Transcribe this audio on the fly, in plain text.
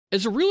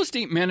As a real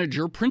estate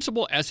manager,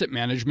 Principal Asset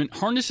Management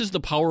harnesses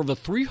the power of a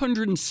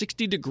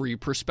 360-degree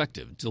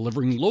perspective,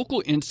 delivering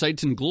local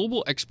insights and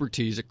global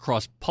expertise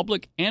across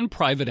public and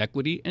private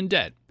equity and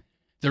debt.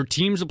 Their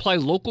teams apply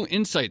local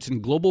insights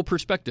and global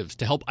perspectives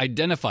to help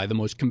identify the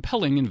most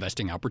compelling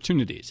investing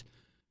opportunities.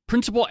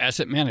 Principal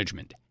Asset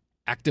Management.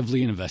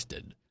 Actively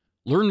invested.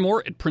 Learn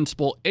more at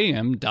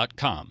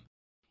principalam.com.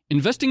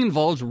 Investing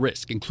involves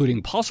risk,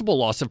 including possible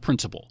loss of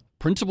principal.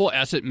 Principal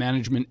Asset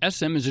Management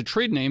SM is a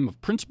trade name of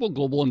Principal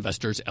Global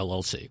Investors,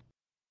 LLC.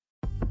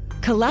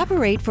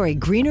 Collaborate for a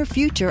greener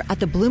future at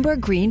the Bloomberg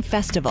Green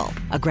Festival,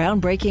 a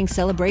groundbreaking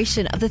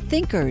celebration of the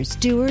thinkers,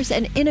 doers,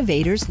 and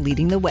innovators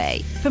leading the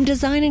way. From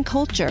design and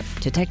culture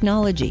to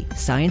technology,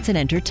 science, and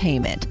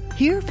entertainment.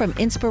 Hear from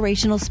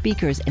inspirational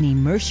speakers and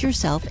immerse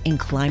yourself in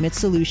climate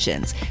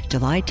solutions.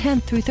 July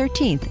 10th through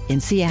 13th in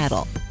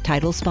Seattle.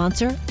 Title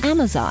sponsor,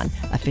 Amazon.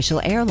 Official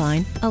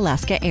airline,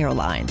 Alaska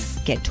Airlines.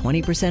 Get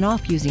 20%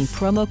 off using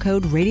promo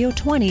code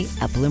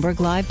radio20 at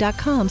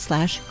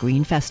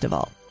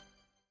bloomberglive.com/greenfestival.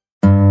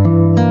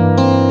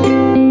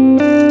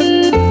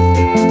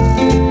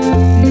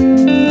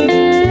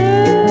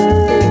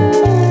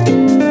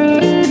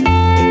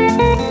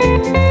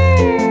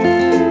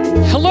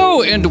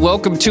 And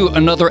welcome to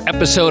another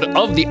episode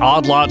of the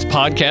Odd Lots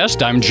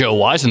podcast. I'm Joe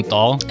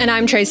Weisenthal. And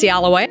I'm Tracy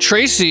Alloway.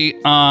 Tracy,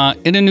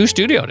 in a new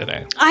studio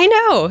today. I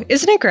know.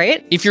 Isn't it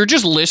great? If you're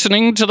just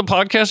listening to the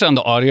podcast on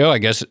the audio, I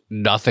guess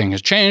nothing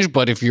has changed.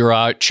 But if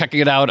you're checking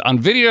it out on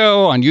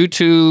video, on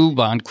YouTube,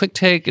 on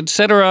QuickTake,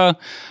 etc.,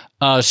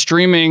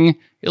 streaming,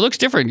 it looks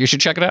different. You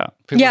should check it out.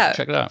 People should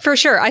check it out. For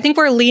sure. I think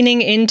we're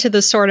leaning into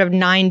the sort of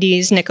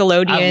 90s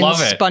Nickelodeon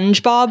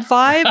SpongeBob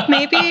vibe,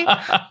 maybe.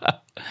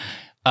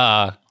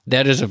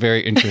 That is a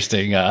very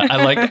interesting. I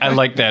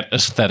like that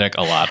aesthetic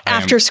a lot.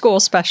 After school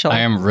special.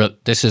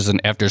 This is an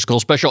after school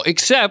special,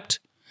 except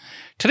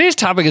today's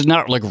topic is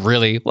not like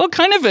really. Well, it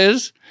kind of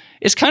is.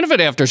 It's kind of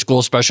an after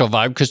school special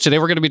vibe because today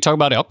we're going to be talking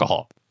about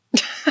alcohol.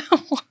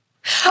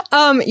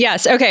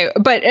 Yes. Okay.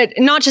 But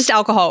not just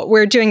alcohol.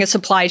 We're doing a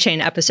supply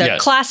chain episode.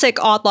 Yes. Classic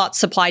Odd Lots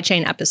supply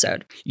chain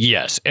episode.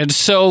 Yes. And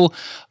so,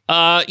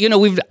 have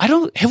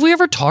we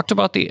ever talked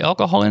about the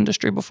alcohol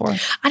industry before?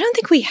 I don't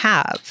think we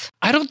have.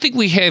 I don't think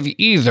we have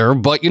either.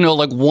 But,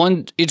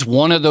 it's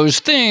one of those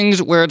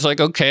things where it's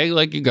like, okay,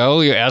 like you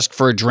go, you ask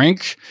for a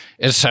drink,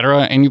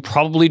 etc. And you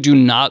probably do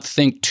not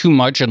think too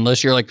much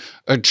unless you're like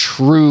a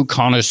true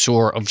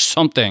connoisseur of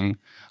something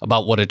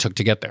about what it took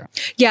to get there.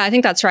 Yeah, I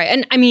think that's right.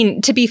 And I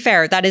mean, to be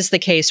fair, that is the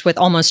case with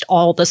almost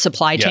all the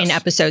supply chain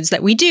episodes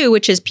that we do,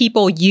 which is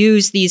people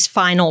use these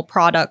final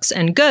products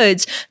and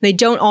goods. They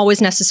don't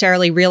always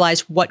necessarily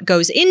realize what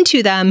goes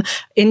into them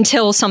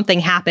until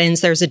something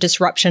happens. There's a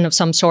disruption of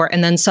some sort.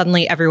 And then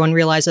suddenly everyone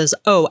realizes,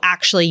 oh,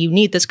 actually, you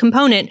need this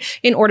component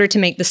in order to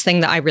make this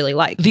thing that I really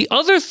like. The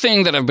other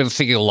thing that I've been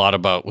thinking a lot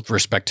about with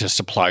respect to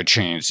supply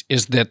chains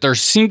is that there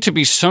seem to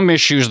be some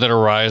issues that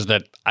arise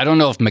that I don't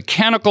know if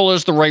mechanical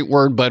is the right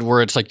word, but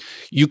where it's like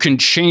you can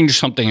change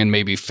something and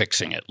maybe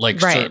fixing it.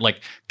 Like,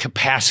 like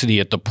capacity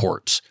at the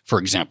ports, for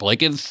example.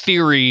 Like in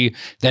theory,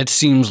 that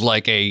seems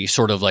like a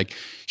sort of like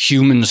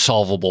human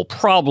solvable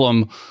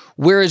problem.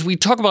 Whereas we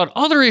talk about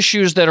other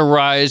issues that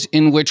arise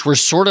in which we're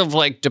sort of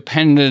like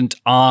dependent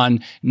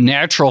on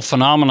natural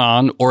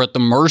phenomenon or at the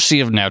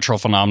mercy of natural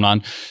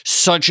phenomenon,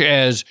 such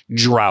as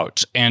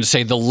drought and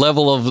say the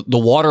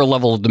water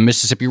level of the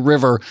Mississippi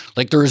River.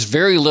 Like there is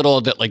very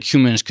little that like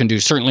humans can do,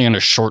 certainly in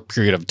a short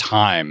period of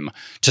time,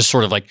 to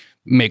sort of like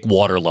make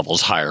water levels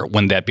higher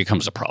when that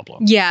becomes a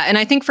problem. Yeah. And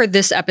I think for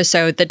this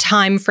episode, the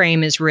time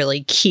frame is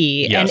really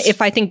key. Yes. And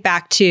if I think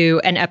back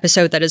to an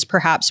episode that is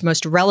perhaps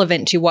most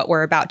relevant to what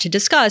we're about to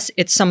discuss,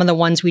 it's some of the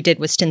ones we did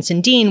with Stinson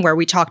Dean, where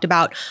we talked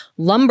about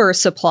lumber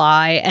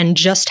supply and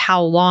just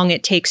how long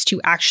it takes to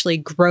actually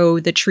grow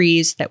the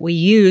trees that we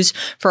use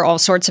for all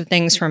sorts of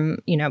things, from,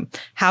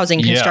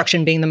 housing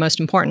construction being the most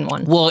important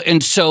one. Well,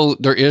 and so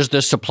there is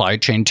this supply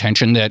chain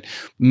tension that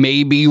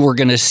maybe we're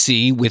going to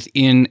see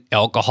within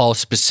alcohol,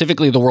 specifically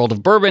the world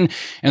of bourbon.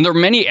 And there are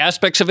many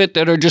aspects of it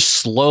that are just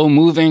slow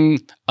moving,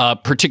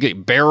 particularly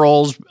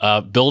barrels,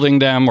 building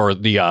them, or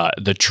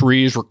the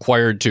trees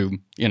required to,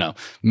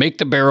 make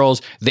the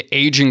barrels, the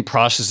aging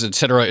process, et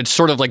cetera. It's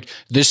sort of like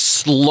this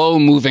slow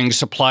moving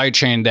supply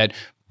chain that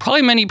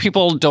probably many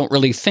people don't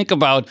really think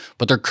about,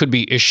 but there could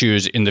be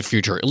issues in the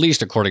future, at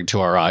least according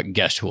to our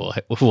guest who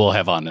we'll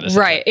have on in a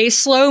second. Right. A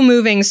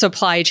slow-moving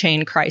supply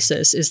chain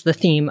crisis is the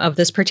theme of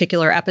this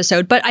particular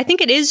episode. But I think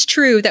it is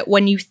true that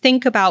when you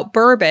think about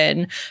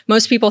bourbon,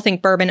 most people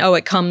think bourbon,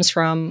 it comes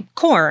from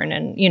corn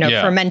and,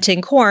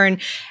 fermenting corn.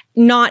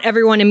 Not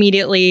everyone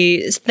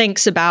immediately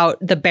thinks about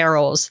the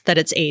barrels that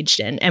it's aged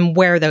in and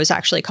where those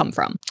actually come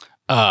from.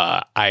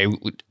 Are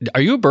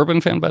you a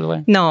bourbon fan, by the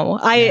way? No,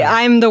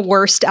 I'm the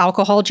worst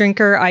alcohol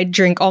drinker. I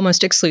drink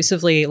almost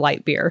exclusively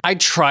light beer. I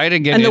try to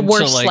get into the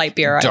worst like light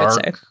beer, dark, I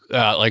would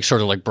say. Like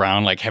sort of like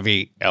brown, like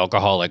heavy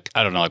alcohol, like,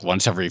 I don't know, like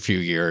once every few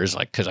years,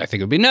 like, because I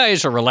think it would be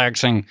nice or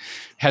relaxing.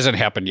 Hasn't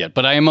happened yet,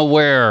 but I am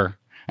aware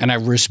and I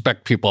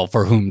respect people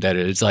for whom that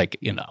is like,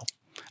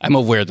 I'm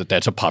aware that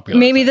that's a popular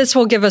Maybe thing. this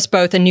will give us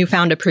both a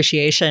newfound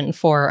appreciation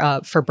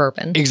for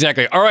bourbon.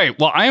 Exactly. All right.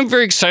 Well, I am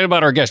very excited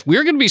about our guest.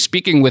 We're going to be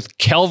speaking with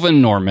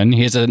Kelvin Norman.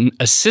 He is an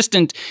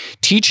assistant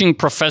teaching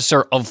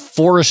professor of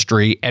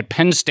forestry at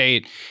Penn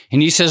State.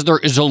 And he says there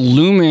is a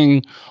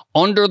looming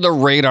under the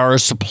radar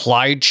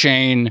supply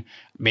chain,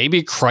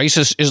 maybe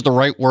crisis is the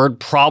right word,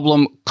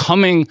 problem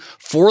coming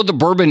for the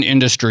bourbon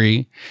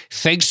industry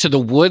thanks to the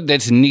wood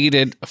that's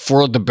needed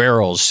for the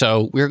barrels.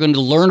 So we're going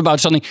to learn about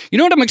something. You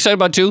know what I'm excited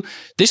about too?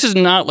 This is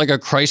not like a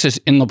crisis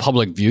in the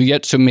public view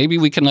yet. So maybe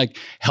we can like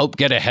help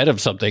get ahead of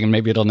something and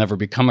maybe it'll never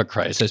become a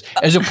crisis,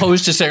 as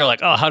opposed to saying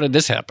like, oh, how did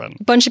this happen?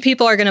 A bunch of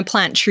people are going to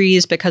plant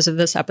trees because of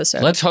this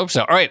episode. Let's hope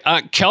so. All right.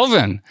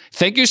 Kelvin,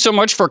 thank you so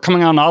much for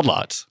coming on Odd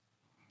Lots.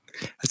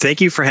 Thank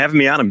you for having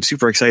me on. I'm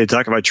super excited to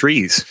talk about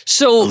trees.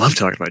 So I love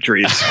talking about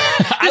trees.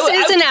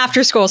 This is an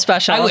after-school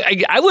special.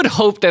 I would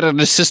hope that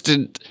an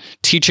assistant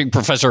teaching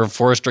professor of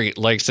forestry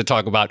likes to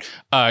talk about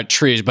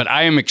trees, but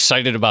I am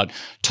excited about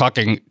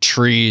talking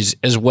trees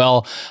as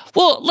well.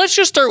 Well, let's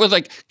just start with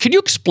can you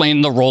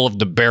explain the role of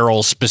the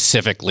barrel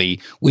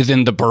specifically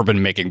within the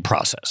bourbon making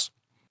process?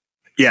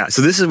 Yeah,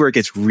 so this is where it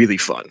gets really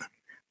fun.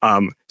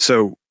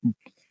 So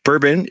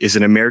bourbon is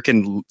an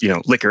American,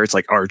 liquor. It's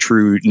like our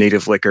true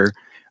native liquor.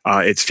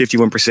 It's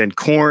 51%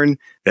 corn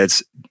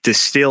that's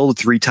distilled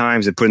 3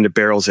 times and put into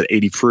barrels at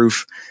 80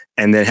 proof.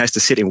 And then it has to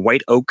sit in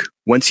white oak,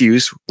 once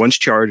used, once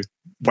charred,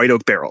 white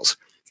oak barrels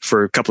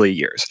for a couple of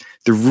years.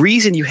 The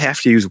reason you have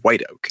to use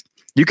white oak,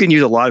 you can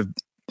use a lot of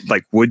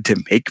wood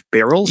to make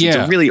barrels. Yeah. It's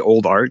a really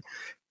old art,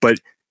 but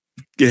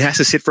it has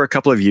to sit for a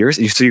couple of years.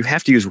 And so you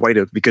have to use white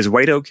oak because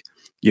white oak,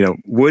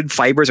 wood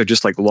fibers are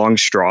just like long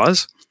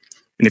straws.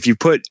 And if you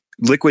put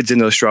liquids in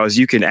those straws,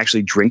 you can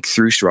actually drink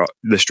through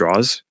the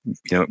straws.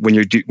 When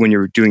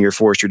you're doing your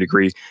forestry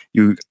degree,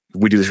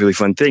 we do this really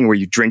fun thing where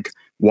you drink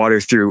water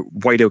through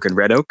white oak and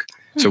red oak.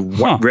 So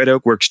red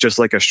oak works just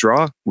like a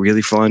straw,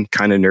 really fun,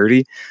 kind of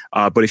nerdy.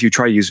 But if you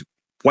try to use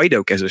white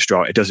oak as a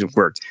straw, it doesn't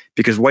work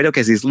because white oak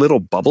has these little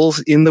bubbles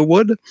in the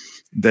wood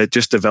that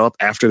just develop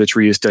after the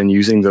tree is done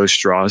using those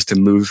straws to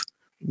move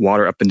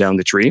water up and down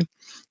the tree.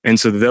 And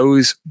so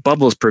those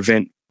bubbles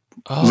prevent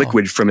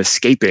liquid from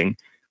escaping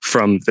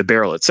from the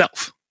barrel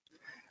itself,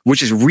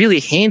 which is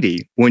really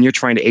handy when you're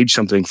trying to age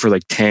something for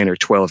 10 or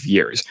 12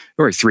 years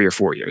or 3 or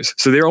 4 years.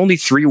 So there are only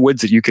 3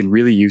 woods that you can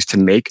really use to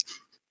make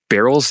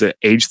barrels that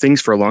age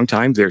things for a long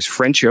time. There's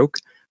French oak,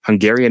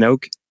 Hungarian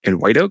oak, and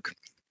white oak.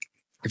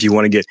 If you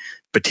want to get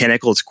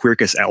botanical, it's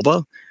Quercus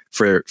alba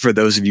for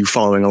those of you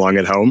following along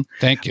at home.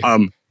 Thank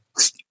you.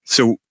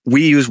 So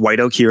we use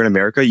white oak here in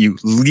America. You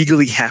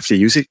legally have to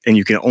use it, and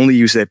you can only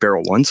use that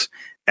barrel once.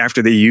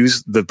 After they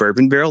use the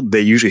bourbon barrel, they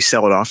usually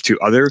sell it off to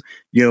other,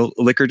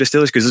 liquor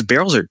distillers because those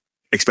barrels are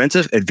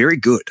expensive and very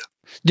good.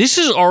 This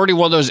is already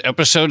one of those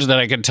episodes that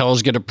I can tell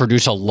is going to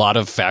produce a lot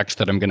of facts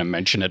that I'm going to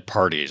mention at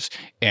parties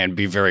and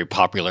be very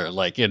popular.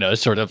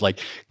 Sort of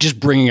just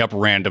bringing up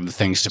random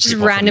things to people.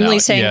 Just randomly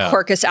saying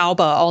Quercus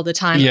alba all the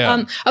time.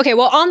 Yeah. Okay,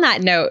 well, on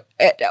that note,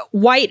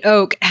 white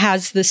oak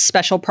has this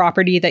special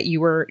property that you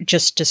were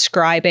just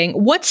describing.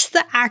 What's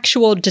the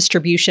actual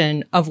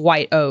distribution of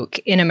white oak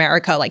in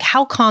America?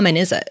 How common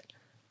is it?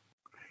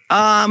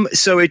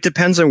 So it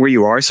depends on where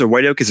you are. So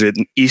white oak is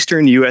an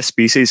eastern U.S.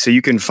 species. So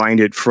you can find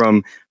it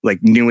from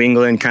New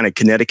England, kind of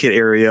Connecticut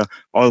area,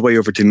 all the way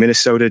over to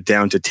Minnesota,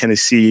 down to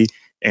Tennessee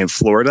and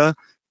Florida.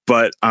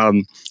 But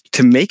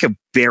to make a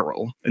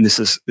barrel, and this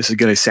is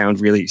going to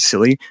sound really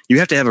silly, you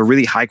have to have a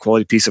really high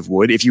quality piece of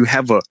wood. If you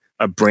have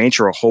a branch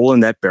or a hole in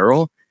that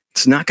barrel,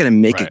 it's not going to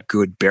make a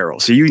good barrel.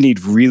 So you need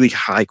really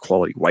high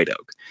quality white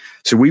oak.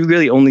 So we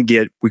really only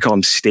we call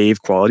them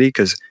stave quality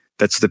because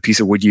that's the piece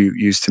of wood you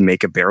use to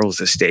make a barrel is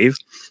a stave.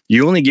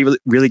 You only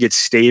really get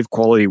stave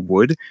quality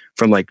wood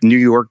from New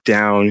York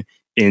down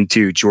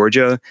into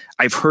Georgia.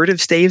 I've heard of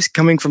staves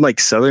coming from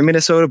southern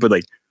Minnesota,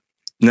 but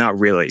not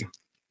really.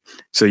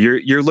 So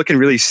you're looking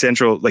really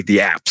central,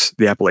 the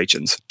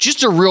Appalachians.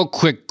 Just a real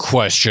quick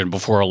question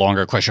before a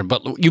longer question,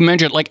 but you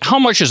mentioned how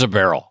much is a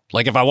barrel?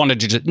 If I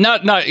wanted to just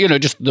not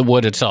just the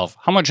wood itself,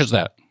 how much is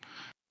that?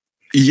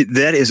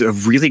 That is a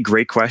really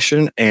great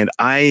question, and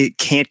I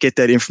can't get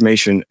that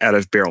information out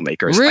of barrel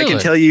makers. Really? I can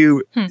tell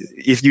you,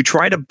 if you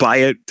try to buy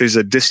it, there's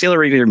a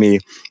distillery near me,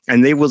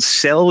 and they will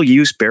sell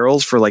used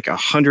barrels for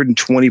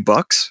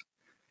 $120.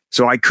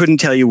 So I couldn't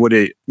tell you what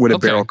a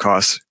barrel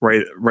costs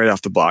right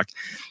off the block.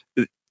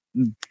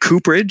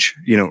 Cooperage,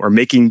 or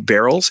making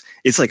barrels,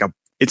 it's like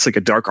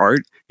a dark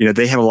art.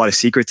 They have a lot of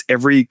secrets.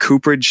 Every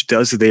cooperage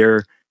does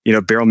their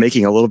barrel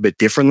making a little bit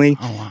differently.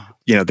 Oh wow.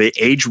 They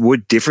age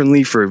wood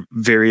differently for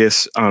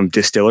various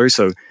distillers.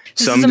 So this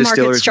some is a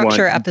distillers market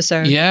structure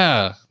episode.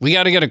 Yeah, we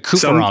got to get a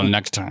Cooper on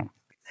next time.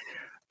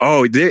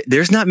 Oh,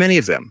 there's not many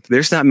of them.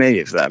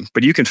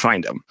 But you can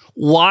find them.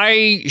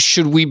 Why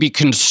should we be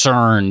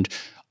concerned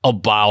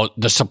about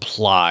the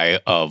supply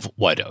of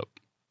white oak?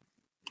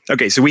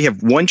 Okay, so we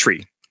have one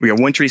tree. We have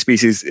one tree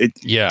species.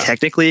 It's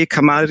technically a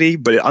commodity,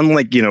 but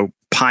unlike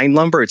pine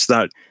lumber, it's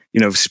not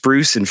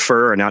spruce and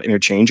fir are not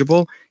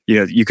interchangeable.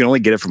 You can only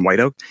get it from white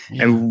oak.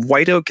 Yeah. And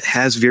white oak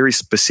has very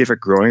specific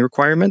growing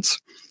requirements.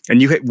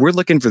 And we're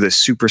looking for the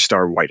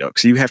superstar white oak.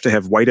 So you have to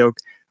have white oak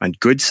on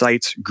good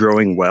sites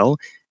growing well.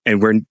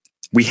 And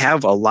we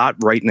have a lot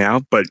right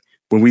now, but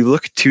when we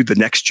look to the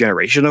next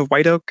generation of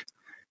white oak,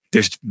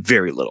 there's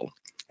very little.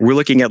 We're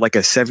looking at like a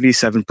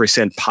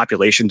 77%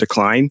 population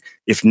decline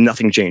if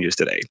nothing changes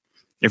today.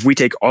 If we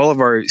take all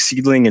of our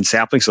seedling and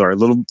saplings, so our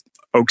little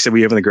oaks that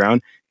we have on the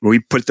ground, when we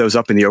put those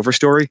up in the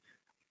overstory,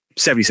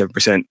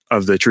 77%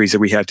 of the trees that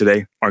we have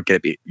today aren't going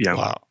to be,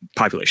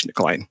 population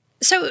decline.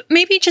 So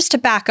maybe just to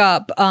back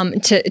up,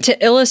 to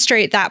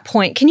illustrate that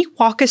point, can you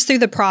walk us through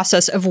the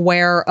process of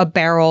where a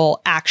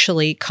barrel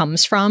actually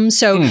comes from?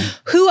 So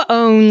who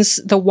owns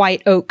the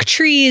white oak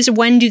trees?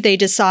 When do they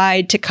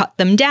decide to cut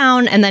them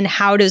down? And then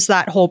how does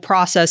that whole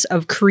process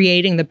of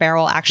creating the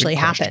barrel actually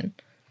happen?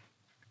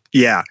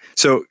 Yeah.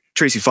 So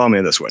Tracy, follow me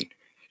on this one.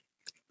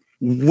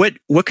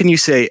 What can you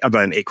say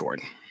about an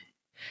acorn?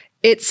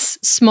 It's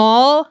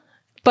small,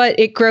 but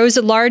it grows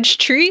a large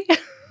tree.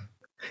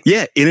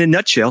 Yeah, in a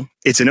nutshell,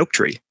 it's an oak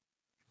tree.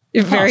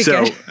 Very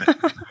good.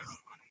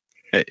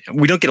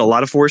 We don't get a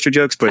lot of forestry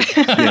jokes, but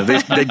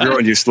they grow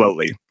on you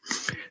slowly.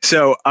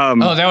 So,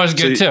 that was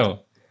good too.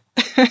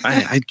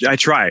 I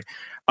try.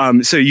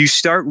 So you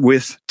start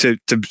with to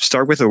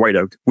start with a white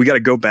oak. We got to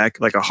go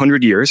back like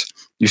 100 years.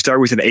 You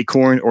start with an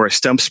acorn or a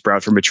stump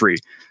sprout from a tree.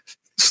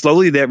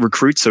 Slowly that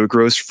recruits, so it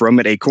grows from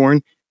an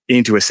acorn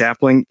into a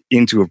sapling,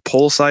 into a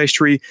pole-sized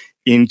tree,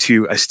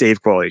 into a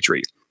stave quality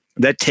tree.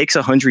 That takes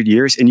 100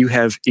 years, and you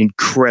have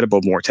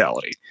incredible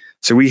mortality.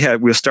 So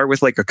we'll start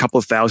with like a couple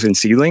of thousand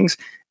seedlings,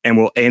 and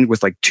we'll end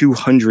with like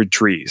 200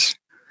 trees.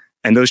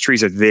 And those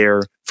trees are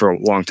there for a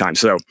long time.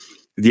 So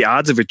the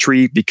odds of a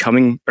tree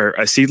becoming, or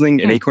a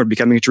seedling, an acorn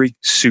becoming a tree,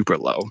 super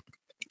low.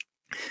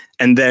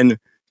 And then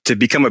to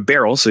become a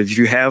barrel, so if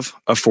you have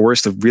a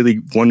forest of really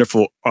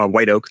wonderful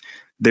white oak,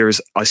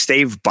 there's a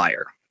stave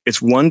buyer. It's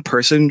one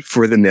person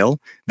for the mill.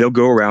 They'll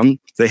go around.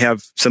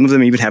 Some of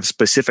them even have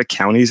specific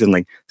counties and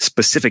like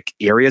specific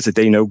areas that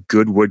they know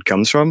good wood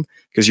comes from,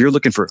 because you're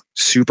looking for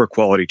super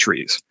quality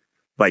trees.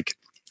 Like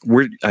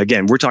we're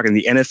talking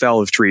the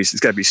NFL of trees. It's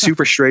got to be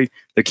super straight.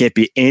 There can't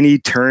be any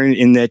turn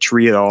in that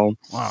tree at all.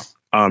 Wow.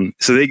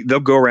 So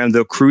they'll go around.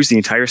 They'll cruise the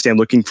entire stand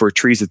looking for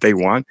trees that they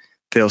want.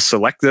 They'll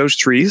select those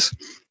trees.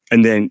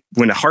 And then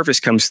when a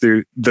harvest comes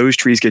through, those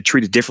trees get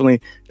treated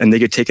differently and they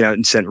get taken out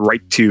and sent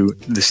right to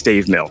the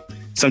stave mill.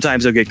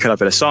 Sometimes they'll get cut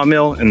up at a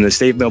sawmill and the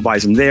stave mill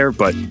buys them there,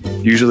 but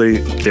usually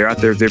they're out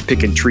there, they're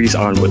picking trees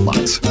on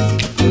woodlots.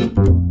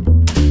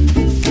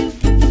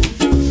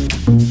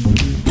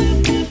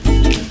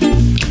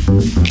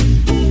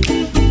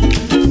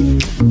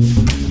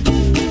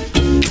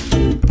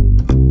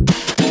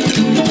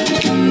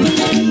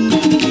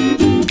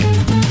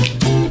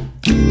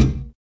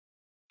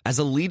 As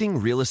a leading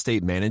real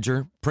estate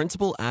manager,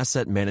 Principal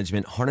Asset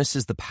Management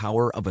harnesses the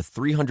power of a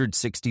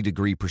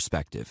 360-degree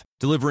perspective,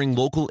 delivering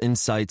local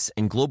insights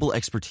and global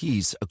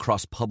expertise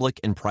across public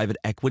and private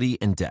equity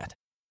and debt.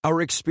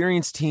 Our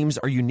experienced teams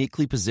are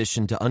uniquely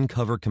positioned to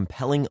uncover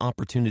compelling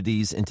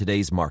opportunities in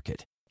today's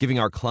market, giving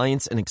our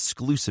clients an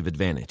exclusive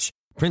advantage.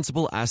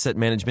 Principal Asset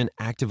Management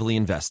actively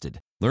invested.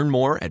 Learn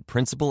more at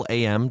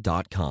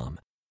principalam.com.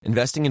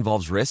 Investing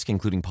involves risk,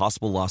 including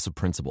possible loss of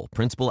principal.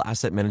 Principal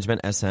Asset Management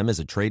SM is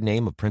a trade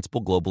name of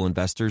Principal Global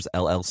Investors,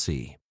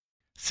 LLC.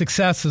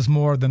 Success is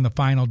more than the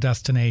final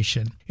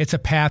destination. It's a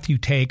path you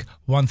take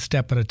one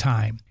step at a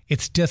time.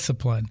 It's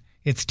discipline,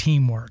 it's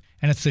teamwork,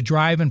 and it's the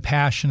drive and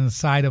passion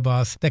inside of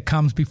us that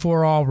comes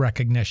before all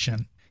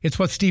recognition. It's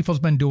what Stifel's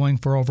been doing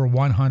for over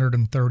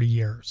 130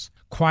 years.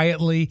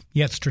 Quietly,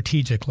 yet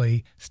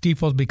strategically,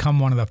 Stifel's become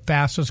one of the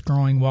fastest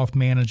growing wealth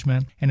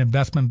management and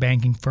investment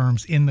banking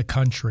firms in the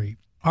country.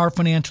 Our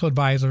financial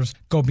advisors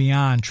go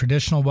beyond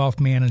traditional wealth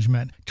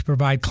management to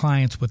provide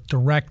clients with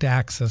direct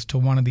access to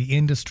one of the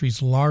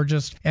industry's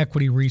largest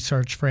equity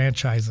research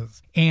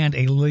franchises and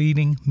a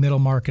leading middle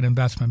market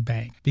investment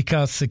bank.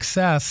 Because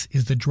success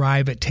is the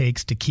drive it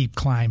takes to keep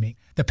climbing,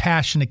 the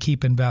passion to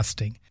keep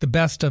investing, the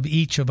best of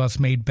each of us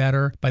made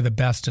better by the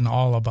best in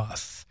all of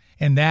us.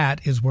 And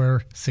that is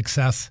where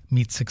success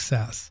meets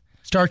success.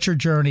 Start your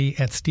journey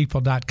at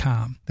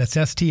Stifel.com. That's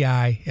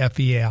STIFEL.com.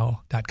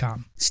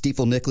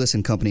 Stifel Nicholas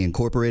and Company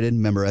Incorporated,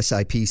 member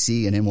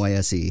SIPC and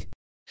NYSE.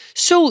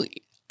 So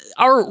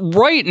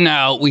right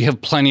now we have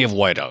plenty of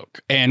white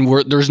oak, and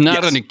there's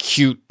not an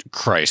acute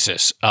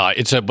crisis. But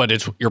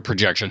it's your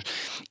projections.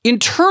 In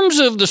terms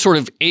of the sort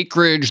of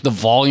acreage, the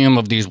volume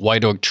of these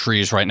white oak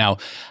trees right now,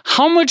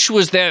 how much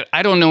was that?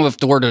 I don't know if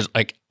the word is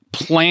like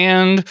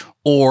planned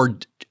or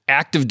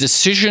active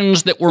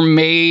decisions that were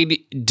made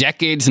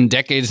decades and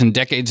decades and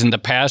decades in the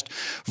past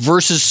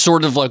versus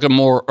sort of like a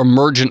more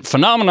emergent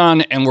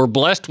phenomenon, and we're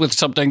blessed with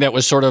something that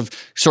was sort of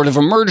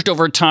emerged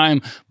over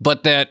time,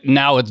 but that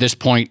now at this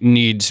point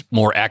needs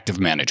more active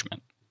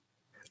management?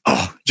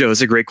 Oh, Joe, it's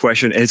a great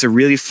question. And it's a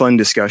really fun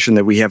discussion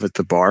that we have at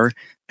the bar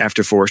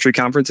after forestry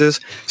conferences.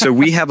 So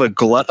we have a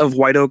glut of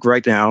white oak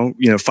right now,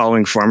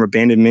 following farm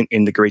abandonment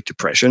in the Great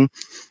Depression.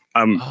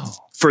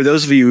 For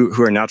those of you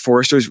who are not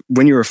foresters,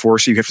 when you're a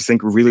forester, you have to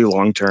think really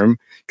long term,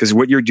 because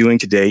what you're doing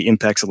today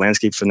impacts the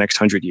landscape for the next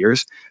 100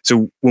 years.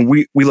 So when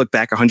we look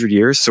back 100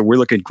 years, so we're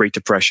looking at Great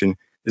Depression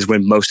is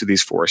when most of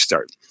these forests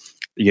start.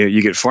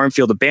 You get farm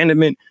field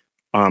abandonment.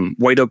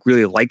 White oak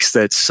really likes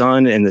that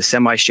sun and the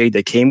semi-shade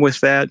that came with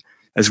that,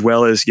 as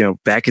well as,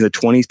 back in the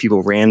 20s,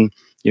 people ran,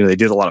 they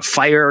did a lot of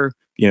fire.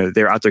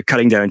 They're out there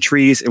cutting down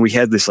trees, and we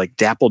had this like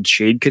dappled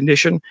shade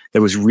condition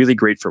that was really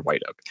great for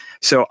white oak.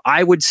 So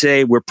I would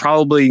say we're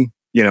probably,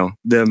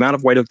 the amount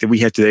of white oak that we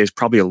have today is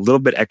probably a little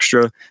bit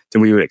extra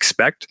than we would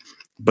expect.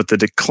 But the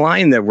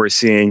decline that we're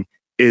seeing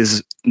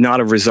is not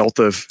a result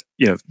of,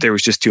 there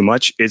was just too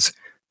much. It's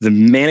the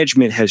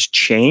management has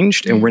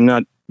changed, and we're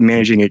not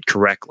managing it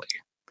correctly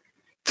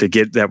to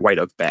get that white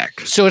oak back.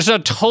 So it's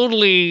not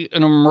totally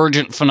an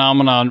emergent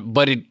phenomenon,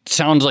 but it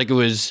sounds like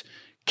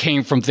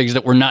came from things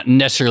that were not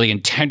necessarily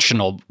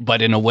intentional,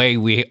 but in a way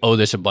we owe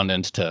this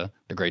abundance to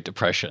the Great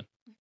Depression.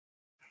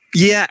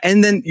 Yeah,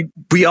 and then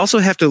we also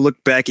have to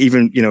look back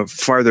even,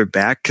 farther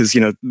back, because,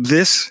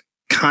 this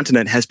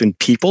continent has been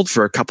peopled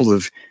for a couple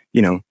of,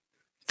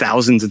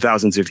 thousands and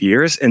thousands of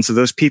years. And so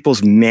those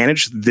peoples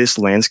managed this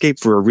landscape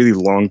for a really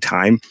long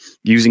time,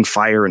 using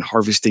fire and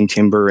harvesting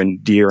timber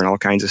and deer and all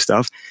kinds of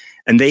stuff.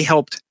 And they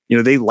helped,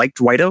 they liked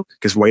white oak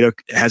because white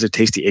oak has a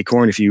tasty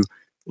acorn if you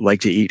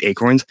like to eat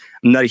acorns.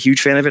 I'm not a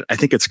huge fan of it. I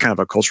think it's kind of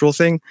a cultural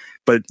thing.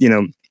 But,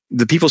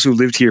 the peoples who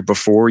lived here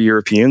before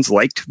Europeans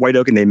liked white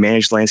oak, and they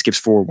managed landscapes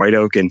for white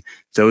oak and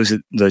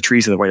the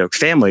trees in the white oak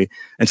family.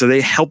 And so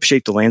they helped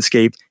shape the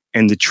landscape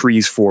and the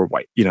trees for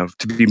white,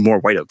 to be more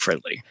white oak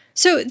friendly.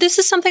 So this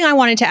is something I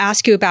wanted to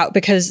ask you about,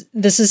 because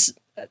this is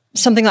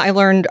something that I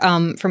learned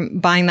from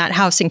buying that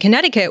house in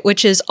Connecticut,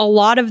 which is a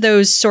lot of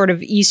those sort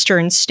of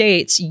eastern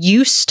states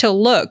used to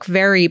look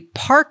very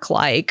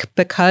park-like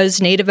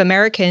because Native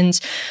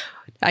Americans,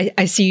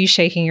 I see you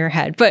shaking your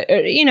head, but,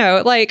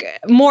 like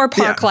more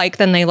park-like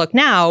than they look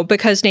now,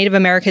 because Native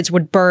Americans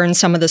would burn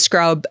some of the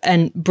scrub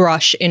and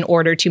brush in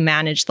order to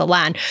manage the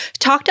land.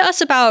 Talk to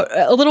us about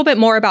a little bit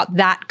more about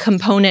that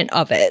component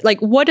of it. Like,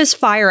 what does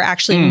fire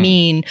actually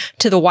mean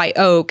to the white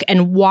oak,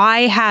 and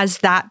why has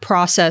that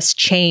process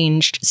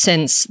changed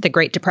since the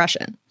Great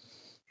Depression?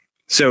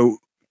 So,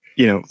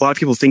 a lot of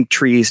people think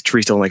trees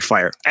don't like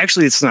fire.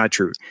 Actually, it's not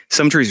true.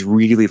 Some trees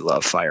really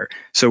love fire.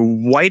 So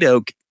white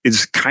oak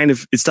is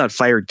it's not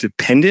fire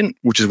dependent,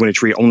 which is when a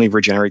tree only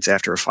regenerates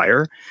after a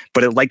fire,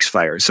 but it likes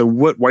fire. So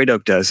what white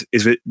oak does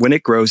is when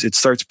it grows, it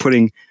starts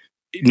putting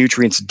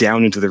nutrients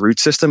down into the root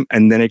system,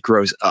 and then it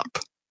grows up.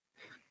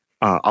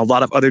 A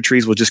lot of other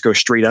trees will just go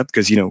straight up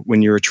because,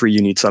 when you're a tree,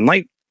 you need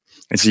sunlight.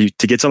 And so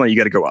to get sunlight, you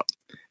got to go up.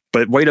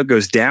 But white oak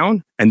goes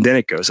down and then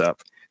it goes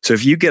up. So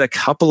if you get a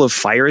couple of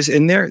fires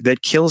in there,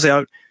 that kills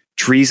out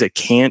trees that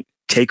can't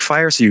take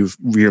fire. So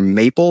your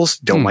maples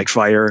don't like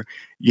fire,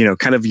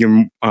 kind of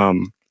your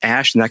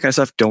ash and that kind of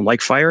stuff don't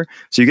like fire.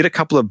 So you get a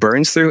couple of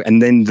burns through, and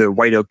then the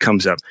white oak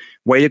comes up.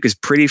 White oak is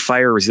pretty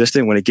fire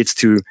resistant when it gets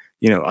to,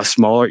 a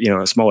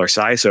smaller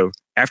size. So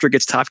after it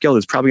gets top killed,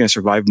 it's probably going to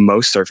survive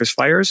most surface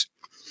fires.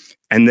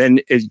 And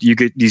then you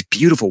get these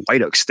beautiful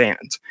white oak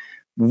stands.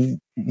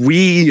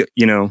 We,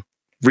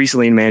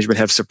 recently in management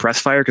have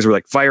suppressed fire because we're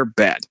like, fire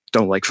bad,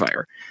 don't like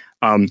fire.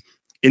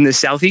 In the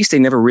Southeast, they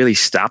never really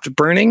stopped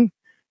burning.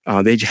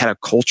 They had a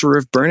culture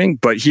of burning,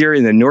 but here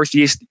in the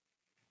Northeast,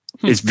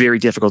 it's very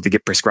difficult to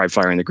get prescribed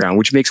fire in the ground,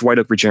 which makes white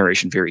oak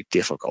regeneration very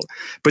difficult.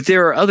 But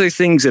there are other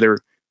things that are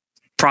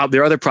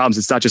there are other problems.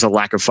 It's not just a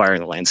lack of fire in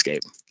the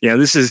landscape.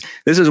 This is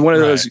one of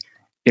those,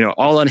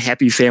 all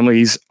unhappy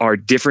families are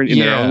different in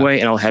their own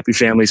way, and all happy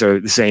families are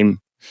the same.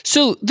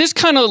 So this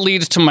kind of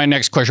leads to my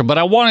next question, but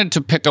I wanted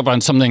to pick up on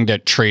something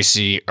that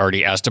Tracy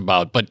already asked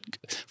about, but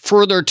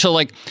further to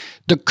like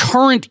the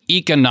current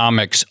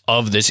economics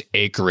of this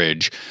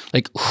acreage,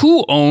 like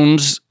who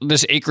owns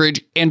this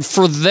acreage? And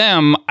for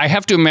them, I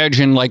have to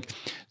imagine like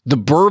the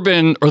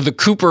Bourbon or the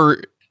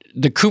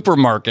Cooper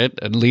market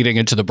and leading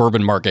into the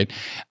Bourbon market.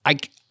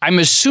 I'm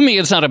assuming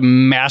it's not a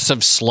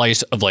massive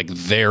slice of like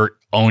their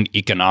own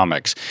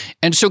economics.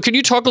 And so can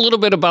you talk a little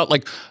bit about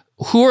like,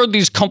 who are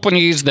these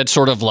companies that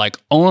sort of like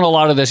own a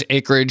lot of this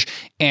acreage,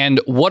 and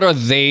what are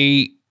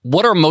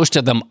most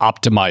of them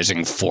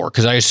optimizing for?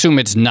 Because I assume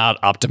it's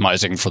not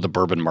optimizing for the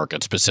Bourbon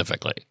market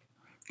specifically.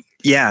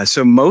 Yeah.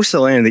 So most of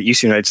the land in the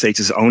Eastern United States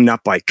is owned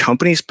not by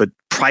companies, but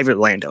private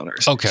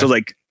landowners. Okay. So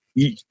like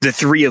the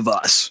three of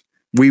us,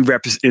 we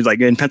represent,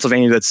 like in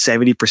Pennsylvania, that's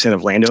 70%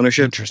 of land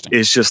ownership. Interesting.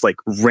 Is just like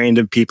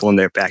random people in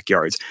their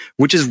backyards,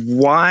 which is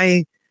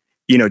why,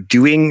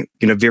 doing,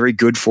 very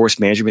good forest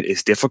management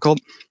is difficult.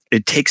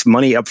 It takes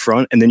money up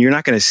front, and then you're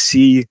not going to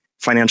see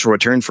financial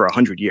return for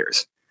 100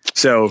 years.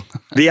 So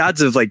the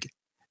odds of like,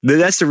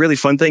 that's the really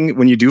fun thing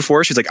when you do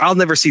forestry. It's like, I'll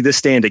never see this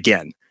stand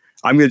again.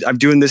 I'm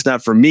doing this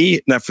not for me,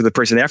 not for the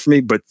person after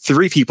me, but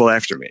 3 people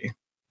after me.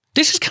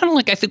 This is kind of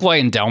like, I think why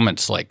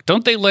endowments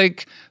don't they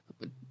like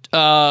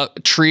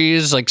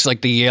trees,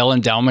 like the Yale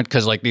endowment?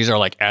 Because like these are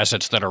like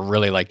assets that are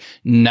really like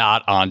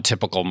not on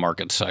typical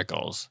market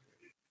cycles.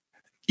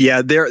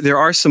 Yeah, there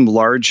are some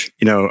large,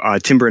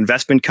 timber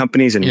investment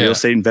companies and real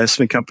estate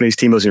investment companies,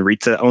 TIMOs and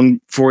REITs that own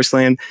forest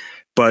land.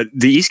 But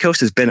the East Coast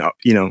has been,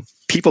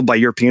 peopled by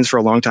Europeans for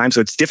a long time, so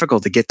it's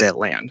difficult to get that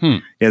land.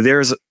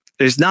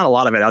 There's not a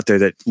lot of it out there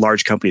that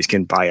large companies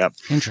can buy up.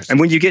 Interesting. And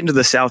when you get into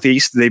the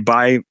Southeast, they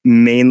buy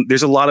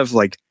there's a lot of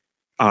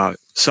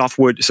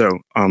softwood. So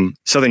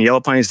Southern yellow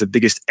pine is the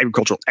biggest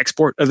agricultural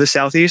export of the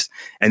Southeast,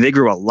 and they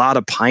grow a lot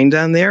of pine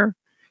down there.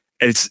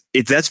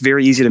 That's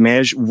very easy to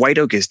manage. White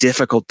oak is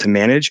difficult to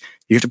manage.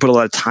 You have to put a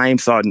lot of time,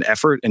 thought, and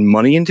effort and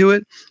money into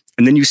it.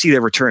 And then you see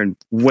that return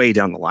way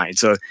down the line.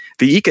 So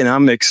the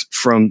economics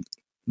from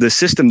the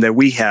system that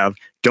we have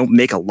don't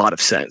make a lot of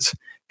sense.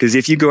 Because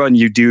if you go out and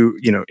you do,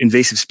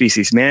 invasive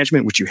species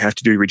management, which you have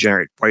to do to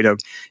regenerate white oak,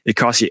 it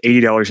costs you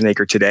 $80 an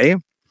acre today.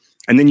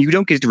 And then you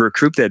don't get to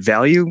recoup that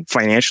value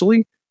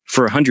financially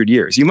for 100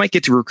 years. You might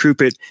get to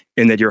recoup it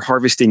in that you're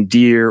harvesting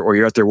deer, or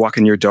you're out there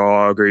walking your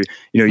dog, or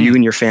you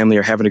and your family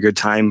are having a good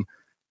time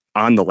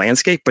on the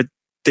landscape, but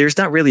there's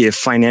not really a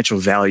financial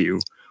value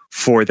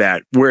for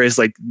that. Whereas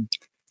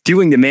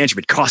doing the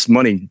management costs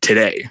money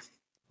today.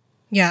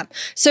 Yeah.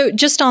 So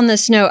just on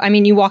this note,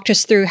 you walked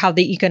us through how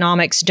the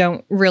economics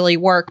don't really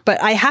work,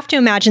 but I have to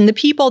imagine the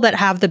people that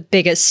have the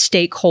biggest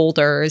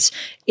stakeholders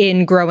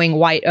in growing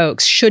white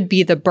oaks should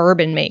be the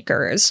bourbon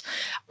makers.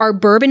 Are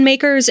bourbon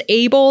makers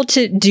able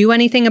to do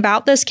anything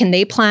about this? Can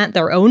they plant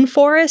their own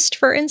forest,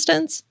 for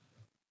instance?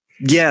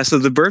 Yeah. So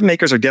the bourbon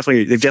makers they've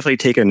definitely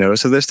taken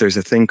notice of this. There's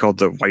a thing called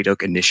the White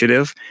Oak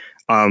Initiative,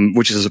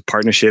 which is a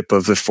partnership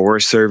of the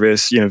Forest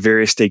Service,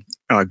 various state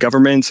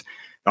governments.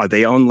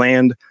 They own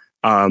land.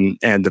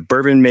 And the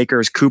bourbon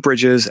makers,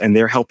 cooperages, and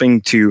they're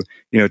helping to,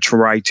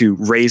 try to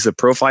raise the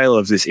profile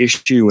of this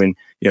issue and,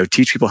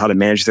 teach people how to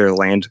manage their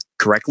land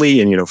correctly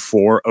and,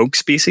 for oak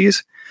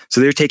species.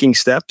 So they're taking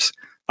steps.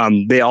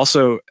 They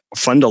also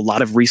fund a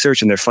lot of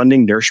research, and they're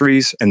funding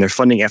nurseries, and they're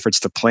funding efforts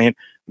to plant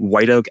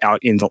white oak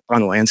out on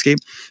the landscape.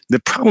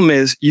 The problem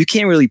is you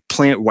can't really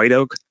plant white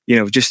oak,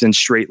 just in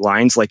straight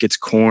lines like it's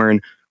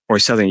corn or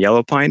southern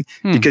yellow pine,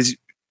 because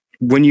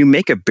when you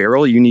make a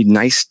barrel, you need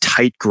nice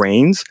tight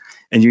grains.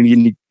 And you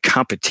need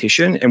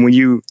competition. And when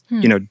you,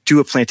 do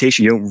a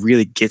plantation, you don't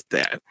really get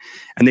that.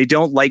 And they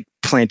don't like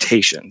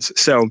plantations.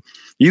 So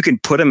you can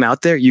put them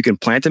out there, you can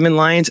plant them in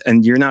lines,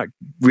 and you're not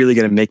really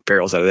going to make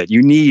barrels out of that.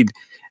 You need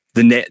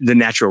the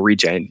natural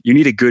regen. You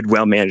need a good,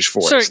 well-managed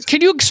forest. So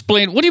can you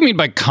explain, what do you mean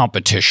by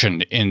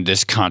competition in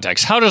this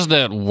context? How does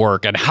that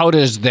work? And how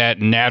does that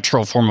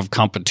natural form of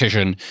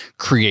competition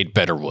create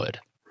better wood?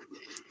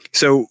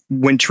 So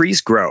when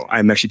trees grow,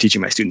 I'm actually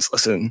teaching my students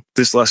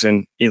this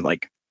lesson in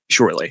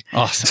shortly.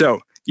 Awesome. So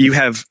you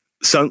have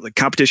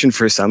competition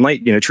for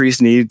sunlight.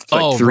 Trees need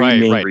three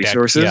main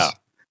resources.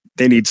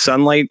 They need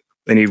sunlight,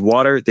 they need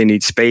water, they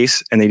need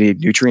space, and they need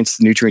nutrients.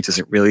 Nutrients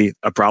isn't really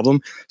a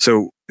problem.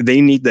 So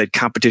they need that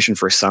competition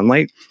for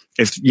sunlight.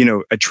 If,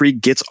 a tree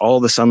gets all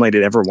the sunlight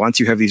it ever wants,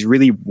 you have these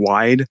really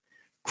wide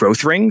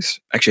growth rings.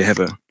 Actually, I have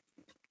a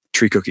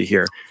tree cookie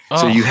here.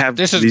 So you have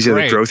these are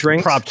the growth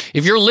rings.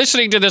 If you're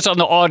listening to this on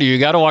the audio, you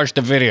got to watch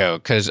the video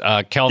because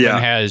Kelvin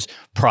has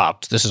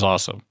props. This is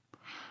awesome.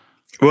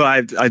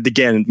 Well,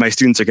 again, my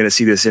students are going to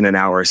see this in an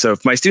hour. So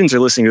if my students are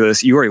listening to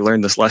this, you already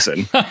learned this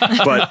lesson.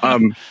 But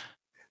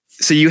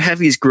so you have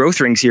these growth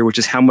rings here, which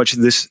is how much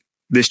this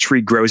tree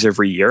grows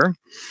every year.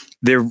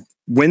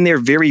 When they're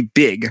very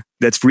big,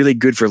 that's really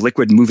good for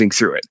liquid moving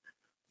through it,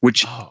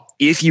 which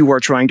if you are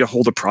trying to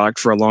hold a product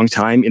for a long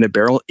time in a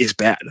barrel is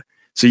bad.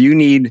 So you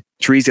need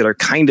trees that are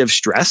kind of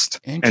stressed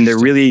and they're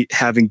really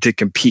having to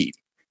compete.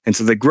 And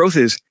so the growth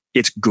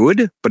it's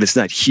good, but it's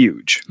not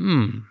huge.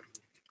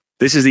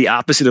 This is the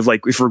opposite of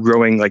if we're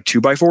growing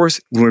 2x4s.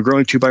 When we're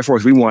growing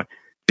 2x4s, we want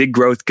big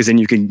growth because then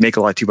you can make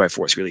a lot of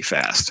 2x4s really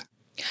fast.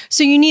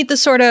 So you need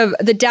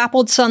the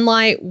dappled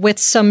sunlight with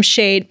some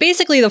shade,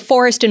 basically the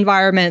forest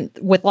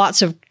environment with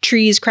lots of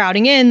trees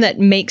crowding in that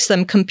makes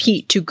them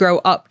compete to grow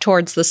up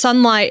towards the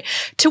sunlight.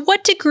 To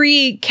what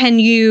degree can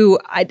you,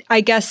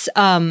 I guess,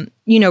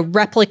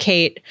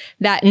 replicate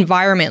that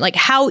environment?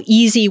 How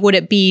easy would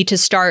it be to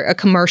start a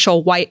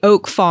commercial white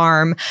oak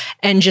farm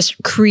and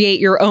just create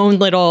your own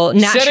little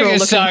natural looking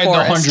forest? Setting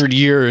aside the 100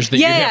 years that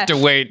you have to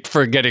wait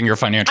for getting your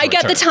financial return.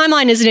 I get the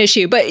timeline is an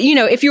issue, but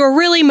if you're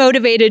really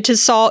motivated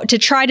to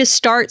try to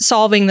start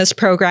solving this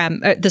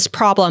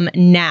problem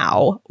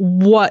now,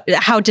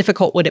 how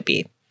difficult would it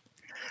be?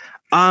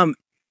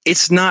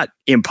 It's not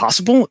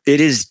impossible. It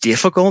is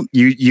difficult.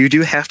 You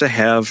do have to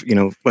have,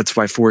 that's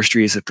why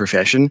forestry is a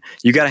profession.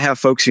 You got to have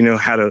folks who know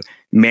how to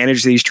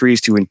manage these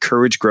trees to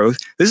encourage growth.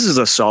 This is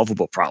a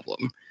solvable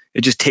problem.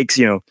 It just takes,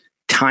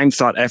 time,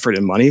 thought, effort,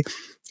 and money.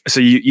 So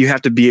you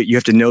have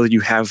to know that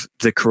you have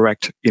the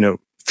correct,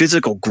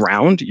 physical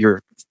ground.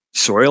 Your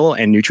soil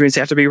and nutrients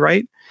have to be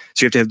right.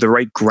 So you have to have the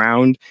right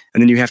ground,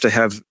 and then you have to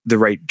have the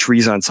right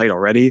trees on site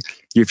already.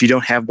 If you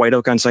don't have white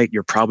oak on site,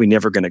 you're probably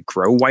never going to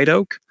grow white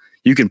oak.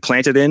 You can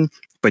plant it in,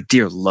 but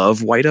deer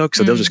love white oak,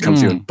 so they'll just come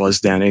through and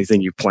buzz down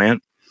anything you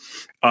plant.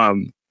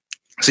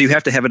 So you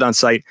have to have it on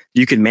site.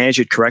 You can manage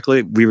it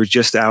correctly. We were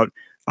just out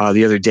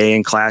the other day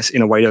in class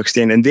in a white oak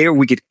stand, and there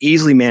we could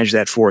easily manage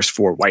that forest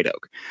for white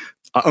oak.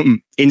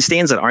 In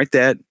stands that aren't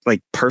that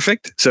like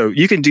perfect, so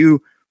you can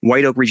do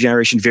white oak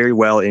regeneration very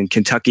well in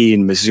Kentucky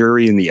and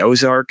Missouri and the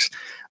Ozarks.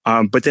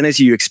 But then as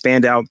you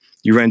expand out,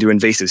 you run into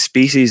invasive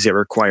species that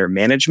require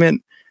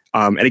management.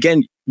 And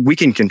again, we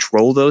can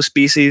control those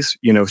species,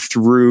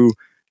 through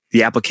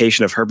the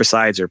application of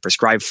herbicides or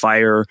prescribed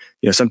fire.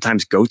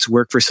 Sometimes goats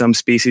work for some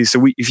species.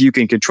 So if you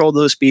can control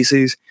those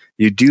species,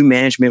 you do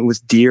management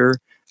with deer.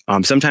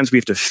 Sometimes we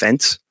have to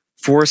fence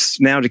forests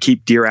now to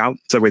keep deer out,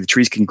 so that way the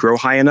trees can grow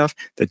high enough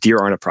that deer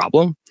aren't a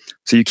problem.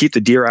 So you keep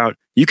the deer out,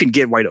 you can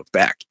get white oak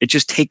back. It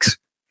just takes,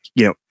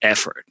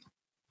 effort.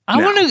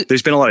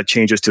 There's been a lot of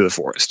changes to the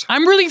forest.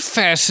 I'm really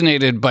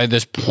fascinated by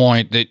this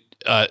point that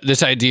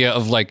this idea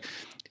of like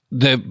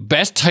the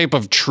best type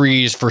of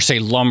trees for, say,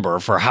 lumber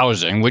for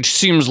housing, which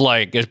seems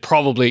like is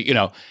probably,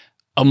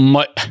 a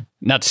much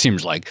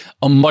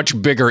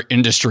bigger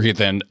industry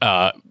than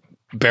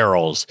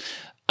barrels,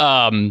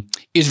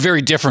 is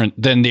very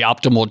different than the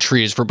optimal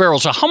trees for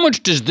barrels. So how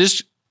much does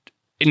this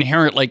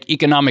inherent like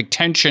economic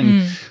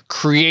tension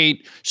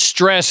create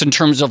stress in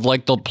terms of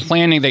like the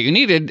planning that you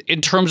needed, in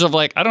terms of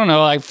like, I don't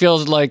know, I feel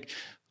like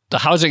the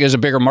housing is a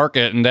bigger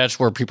market and that's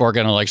where people are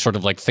going to like sort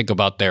of like think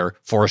about their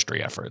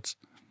forestry efforts?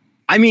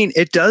 I mean,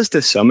 it does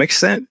to some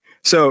extent.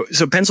 So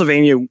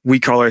Pennsylvania, we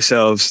call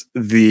ourselves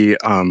the,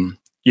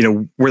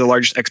 we're the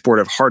largest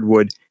exporter of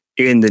hardwood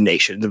in the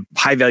nation, the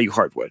high value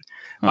hardwood.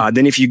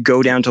 Then if you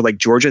go down to like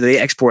Georgia, they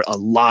export a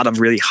lot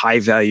of really high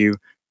value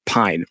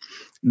pine.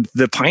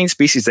 The pine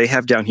species they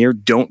have down here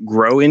don't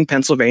grow in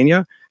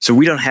Pennsylvania. So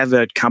we don't have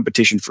that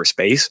competition for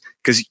space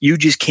because you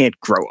just can't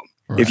grow them.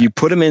 Right. If you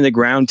put them in the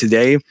ground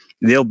today,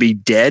 they'll be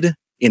dead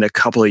in a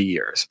couple of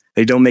years.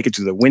 They don't make it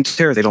through the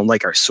winter. They don't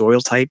like our soil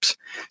types.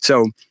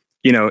 So,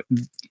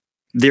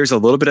 there's a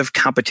little bit of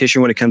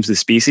competition when it comes to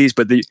species,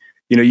 but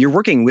you're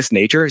working with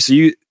nature. So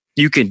you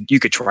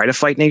could try to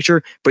fight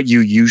nature, but you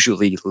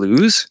usually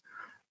lose.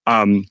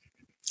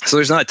 So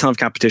there's not a ton of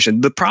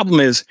competition. The problem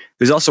is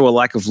there's also a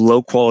lack of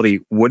low quality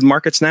wood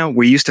markets now.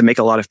 We used to make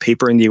a lot of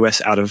paper in the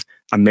US out of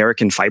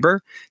American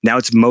fiber. Now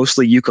it's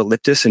mostly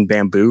eucalyptus and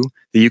bamboo.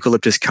 The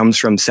eucalyptus comes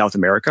from South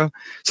America.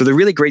 So the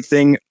really great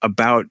thing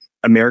about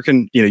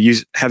American,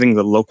 having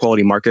the low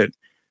quality market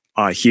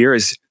here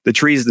is the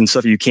trees and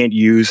stuff you can't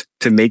use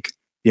to make,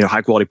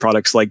 high quality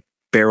products like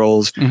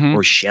barrels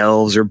or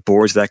shelves or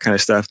boards, that kind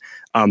of stuff.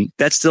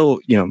 That's still,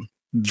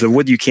 the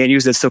wood you can't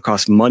use, that still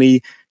costs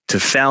money to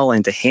fell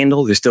and to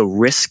handle. There's still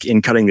risk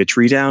in cutting the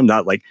tree down,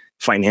 not like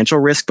financial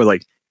risk, but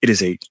like it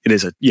is a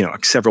a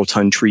several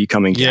ton tree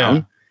coming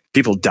down.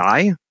 People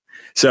die.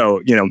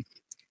 So, you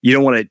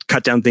don't want to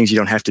cut down things you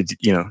don't have to,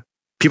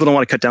 people don't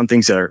want to cut down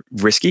things that are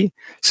risky.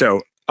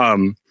 So, but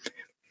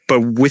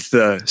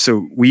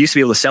so we used to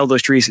be able to sell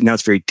those trees, and now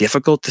it's very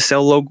difficult to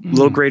sell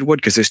low grade wood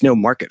because there's no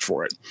market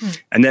for it.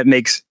 And that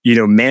makes,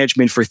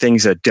 management for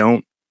things that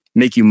don't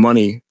make you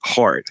money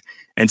hard.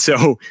 And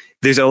so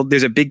there's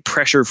a big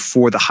pressure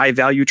for the high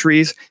value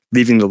trees,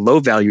 leaving the low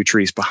value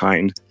trees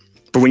behind.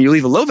 But when you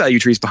leave the low value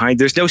trees behind,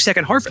 there's no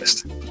second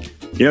harvest.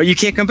 You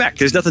can't come back.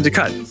 There's nothing to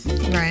cut.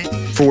 Right.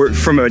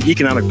 From an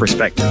economic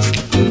perspective.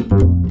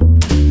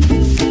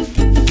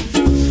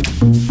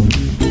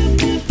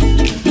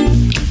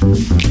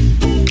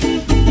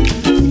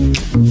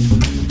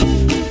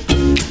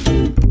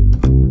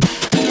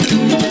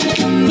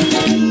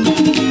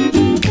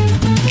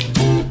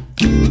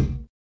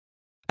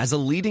 As a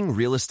leading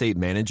real estate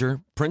manager,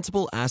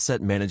 Principal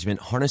Asset Management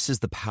harnesses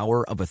the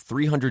power of a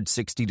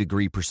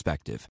 360-degree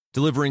perspective,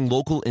 delivering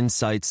local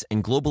insights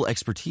and global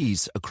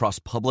expertise across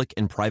public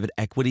and private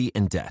equity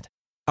and debt.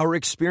 Our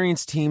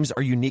experienced teams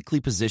are uniquely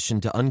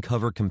positioned to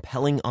uncover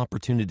compelling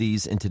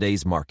opportunities in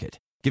today's market,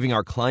 giving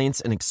our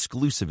clients an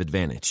exclusive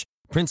advantage.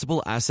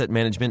 Principal Asset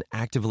Management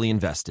actively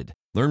invested.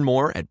 Learn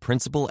more at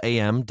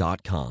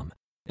principalam.com.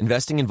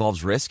 Investing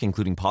involves risk,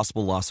 including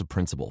possible loss of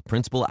principal.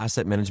 Principal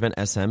Asset Management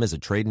SM is a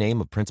trade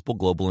name of Principal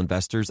Global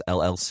Investors,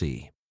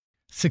 LLC.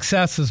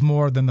 Success is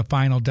more than the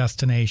final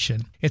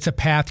destination. It's a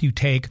path you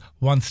take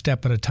one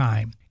step at a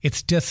time.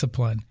 It's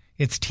discipline,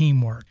 it's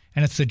teamwork,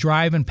 and it's the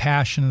drive and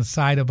passion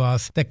inside of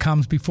us that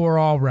comes before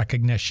all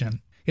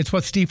recognition. It's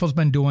what Stifel's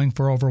been doing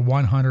for over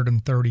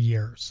 130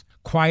 years.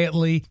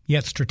 Quietly,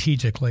 yet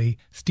strategically,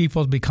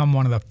 Stifel's become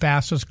one of the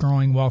fastest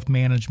growing wealth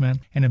management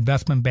and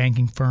investment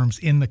banking firms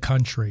in the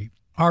country.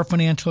 Our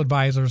financial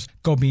advisors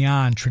go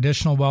beyond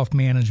traditional wealth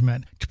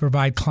management to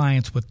provide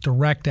clients with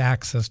direct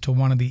access to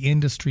one of the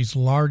industry's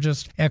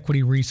largest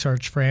equity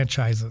research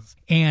franchises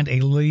and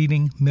a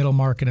leading middle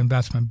market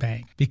investment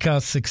bank.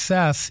 Because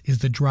success is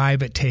the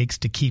drive it takes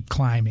to keep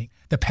climbing,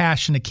 the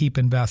passion to keep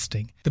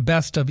investing, the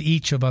best of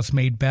each of us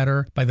made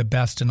better by the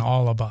best in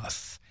all of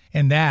us.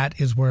 And that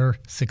is where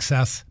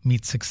success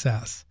meets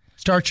success.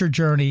 Start your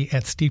journey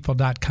at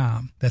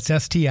Stifel.com. That's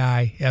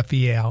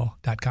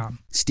STIFEL.com.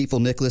 Stifel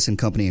Nicholas and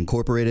Company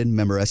Incorporated,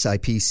 member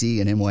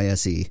SIPC and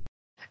NYSE.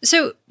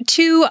 So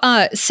two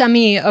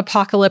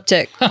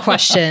semi-apocalyptic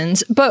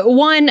questions, but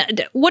one,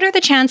 what are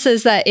the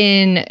chances that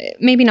in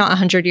maybe not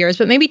 100 years,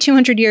 but maybe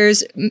 200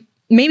 years,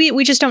 maybe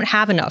we just don't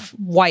have enough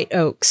white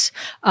oaks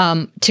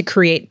to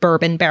create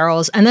bourbon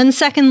barrels. And then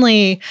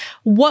secondly,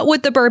 what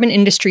would the bourbon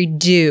industry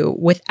do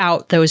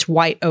without those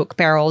white oak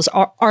barrels?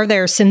 Are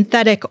there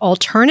synthetic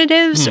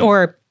alternatives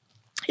or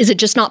is it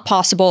just not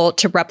possible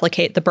to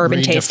replicate the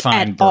bourbon taste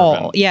at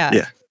all?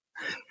 Yeah.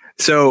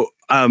 So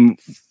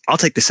I'll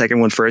take the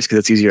second one first because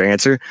it's easier to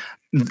answer.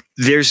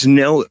 There's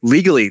no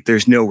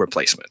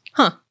replacement.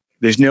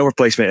 There's no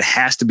replacement. It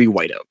has to be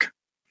white oak.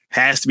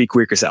 Has to be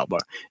Quercus alba.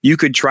 You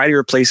could try to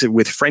replace it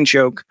with French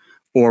oak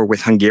or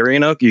with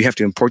Hungarian oak. You have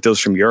to import those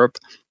from Europe,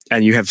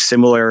 and you have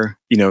similar,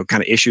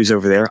 kind of issues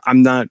over there.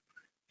 I'm not,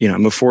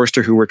 I'm a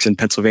forester who works in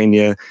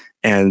Pennsylvania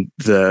and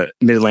the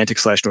Mid-Atlantic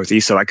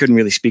 /Northeast, so I couldn't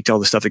really speak to all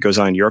the stuff that goes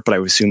on in Europe, but I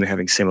would assume they're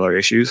having similar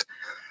issues.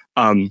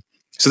 So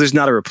there's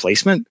not a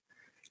replacement.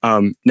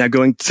 Now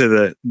going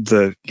to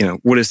the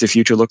what does the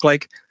future look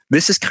like?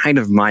 This is kind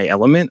of my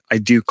element. I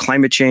do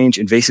climate change,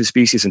 invasive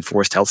species, and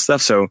forest health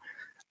stuff. So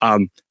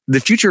the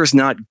future is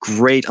not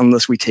great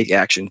unless we take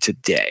action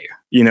today.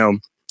 Using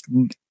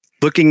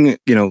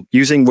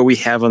what we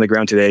have on the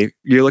ground today,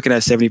 you're looking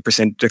at a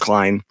 70%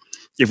 decline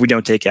if we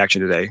don't take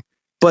action today.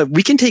 But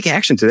we can take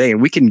action today,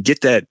 and we can get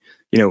that.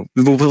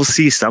 We'll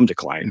see some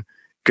decline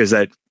because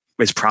that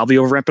is probably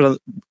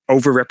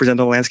overrepresented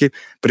the landscape.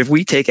 But if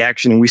we take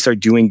action and we start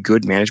doing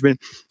good management,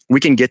 we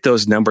can get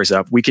those numbers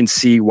up. We can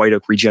see white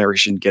oak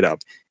regeneration get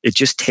up. It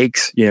just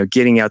takes,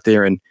 getting out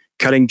there and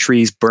cutting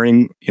trees,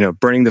 burning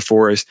the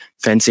forest,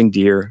 fencing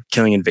deer,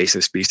 killing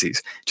invasive species.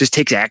 It just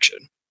takes action.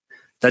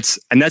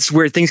 That's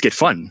where things get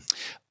fun.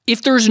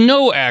 If there's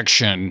no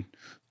action,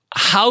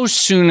 how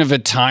soon of a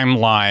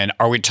timeline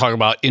are we talking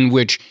about in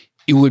which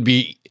it would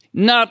be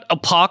not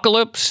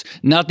apocalypse,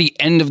 not the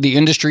end of the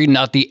industry,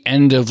 not the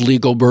end of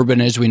legal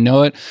bourbon as we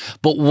know it,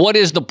 but what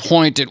is the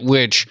point at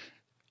which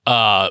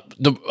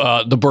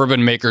the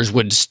bourbon makers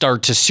would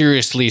start to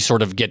seriously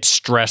sort of get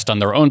stressed on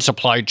their own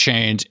supply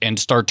chains and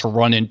start to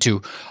run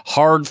into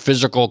hard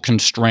physical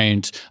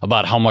constraints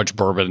about how much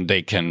bourbon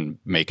they can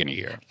make in a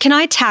year? Can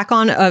I tack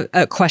on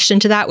a question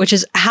to that, which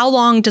is how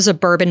long does a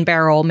bourbon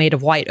barrel made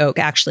of white oak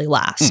actually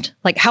last?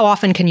 Like how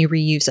often can you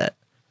reuse it?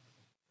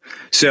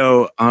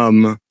 So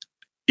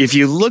if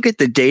you look at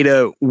the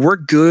data, we're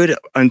good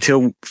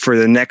until for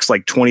the next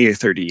 20 or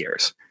 30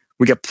 years.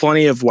 We got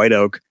plenty of white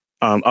oak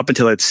up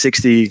until that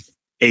 60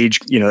 age,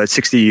 that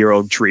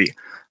 60-year-old tree.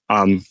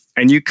 And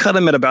you cut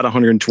them at about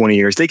 120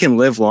 years. They can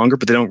live longer,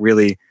 but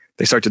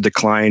they start to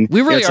decline.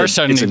 We really are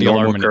sounding the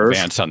alarm in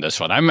advance on this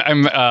one.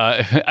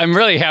 I'm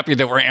really happy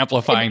that we're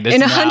amplifying this.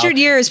 In 100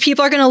 years,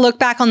 people are going to look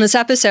back on this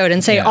episode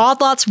and say, Odd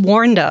Lots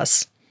warned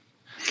us.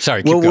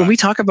 Sorry. When we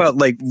talk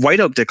about white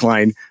oak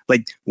decline,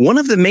 one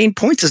of the main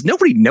points is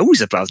nobody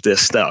knows about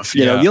this stuff.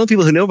 The only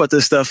people who know about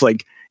this stuff,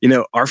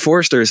 are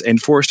foresters,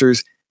 and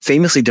foresters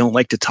famously don't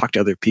like to talk to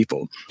other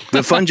people.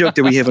 The fun joke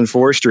that we have in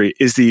forestry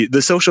is the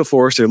social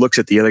forester looks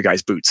at the other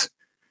guy's boots.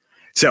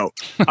 So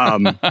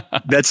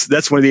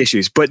that's one of the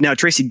issues. But now,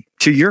 Tracy,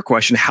 to your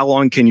question, how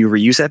long can you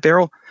reuse that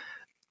barrel?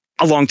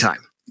 A long time.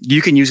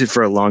 You can use it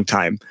for a long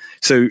time.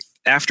 So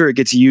after it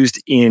gets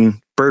used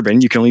in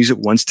bourbon, you can only use it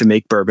once to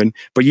make bourbon,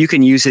 but you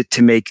can use it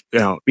to make,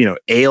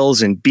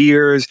 ales and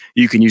beers.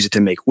 You can use it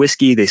to make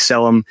whiskey. They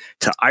sell them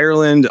to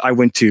Ireland. I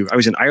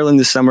was in Ireland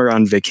this summer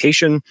on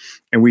vacation,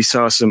 and we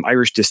saw some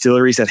Irish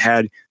distilleries that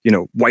had,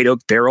 white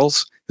oak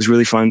barrels. It was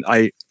really fun.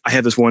 I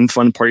had this one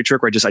fun party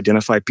trick where I just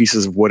identified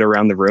pieces of wood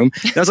around the room.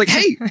 And I was like,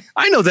 hey,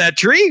 I know that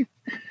tree.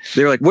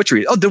 They were like, what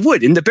tree? Oh, the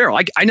wood in the barrel.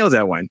 I know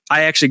that one.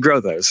 I actually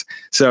grow those.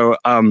 So,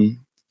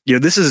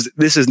 this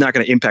is not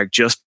going to impact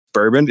just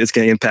bourbon. It's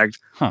going to impact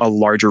a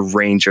larger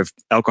range of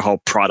alcohol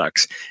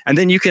products. And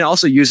then you can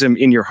also use them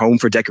in your home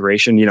for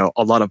decoration.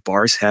 A lot of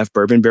bars have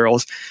bourbon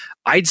barrels.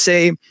 I'd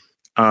say,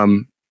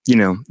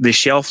 the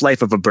shelf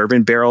life of a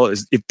bourbon barrel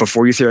is,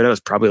 before you throw it out, is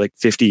probably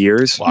 50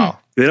 years. Wow.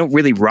 They don't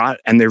really rot,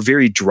 and they're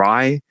very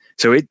dry.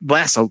 So it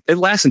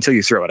lasts until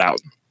you throw it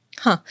out.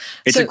 Huh.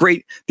 It's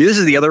this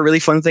is the other really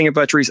fun thing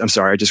about trees. I'm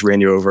sorry, I just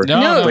ran you over.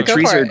 No, but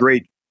trees are a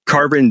great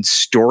carbon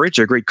storage,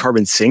 a great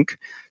carbon sink.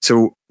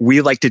 So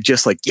we like to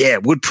just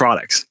wood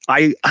products.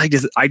 I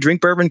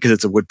drink bourbon because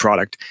it's a wood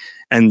product.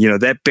 And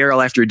that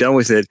barrel, after you're done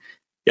with it,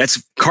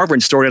 that's carbon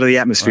stored out of the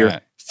atmosphere.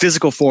 Right.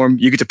 Physical form,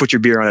 you get to put your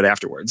beer on it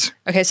afterwards.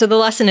 Okay, so the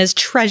lesson is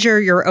treasure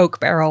your oak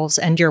barrels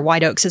and your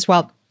white oaks as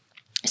well.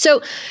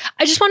 So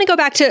I just want to go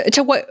back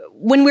to what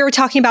when we were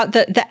talking about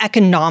the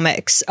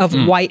economics of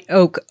white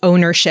oak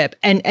ownership,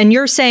 and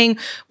you're saying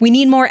we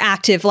need more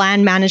active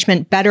land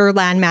management, better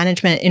land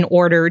management in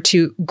order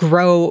to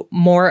grow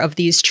more of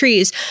these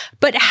trees.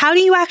 But how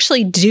do you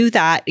actually do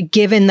that,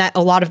 given that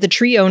a lot of the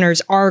tree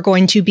owners are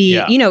going to be,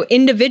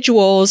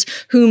 individuals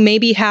who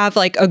maybe have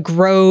a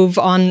grove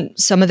on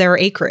some of their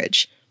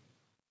acreage?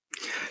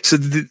 So,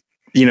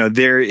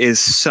 there is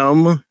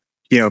some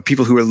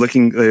people who are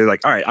looking, they're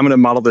like, all right, I'm going to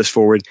model this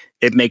forward.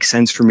 It makes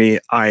sense for me.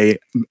 I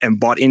am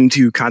bought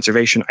into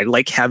conservation. I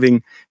like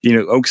having,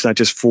 oaks, not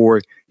just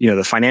for,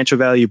 the financial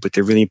value, but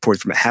they're really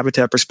important from a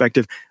habitat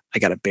perspective. I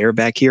got a bear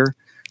back here.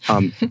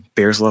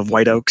 Bears love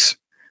white oaks.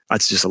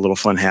 That's just a little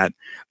fun hat.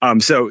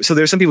 So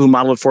there's some people who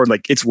model it forward,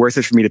 like it's worth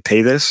it for me to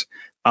pay this.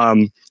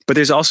 But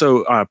there's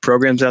also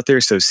programs out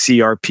there. So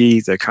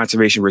CRP, the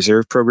Conservation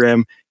Reserve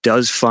Program,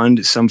 does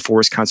fund some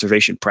forest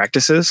conservation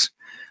practices.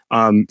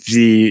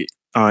 The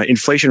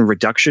Inflation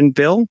Reduction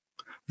Bill,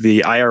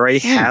 the IRA,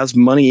 has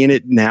money in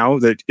it now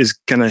that is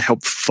going to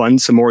help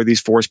fund some more of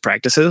these forest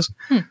practices.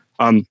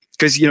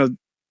 Because,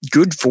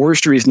 good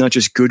forestry is not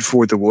just good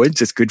for the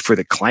woods, it's good for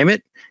the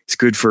climate, it's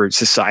good for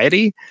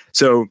society.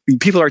 So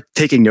people are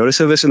taking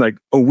notice of this and like,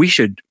 oh, we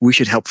should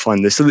help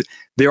fund this. So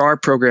there are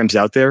programs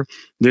out there.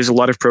 There's a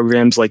lot of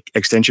programs like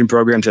extension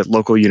programs at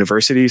local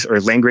universities or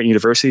land grant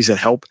universities that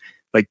help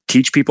like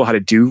teach people how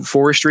to do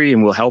forestry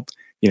and will help.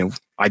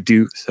 I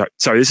do.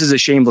 Sorry, this is a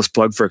shameless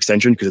plug for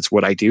extension because it's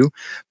what I do.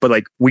 But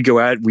like we go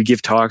out, we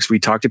give talks, we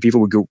talk to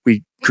people,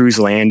 we cruise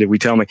land, and we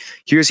tell them like,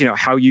 here's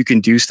how you can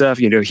do stuff.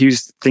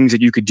 Here's things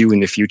that you could do in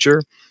the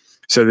future.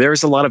 So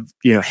there's a lot of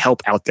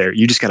help out there.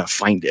 You just got to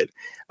find it.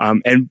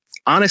 And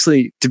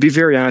honestly, to be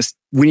very honest,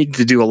 we need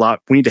to do a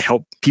lot. We need to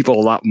help people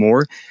a lot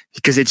more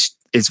because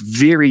it's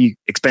very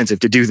expensive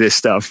to do this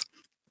stuff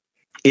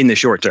in the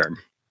short term.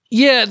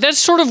 Yeah, that's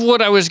sort of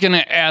what I was going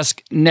to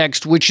ask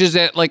next, which is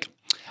that like,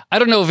 I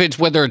don't know if it's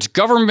whether it's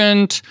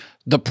government,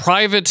 the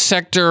private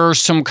sector,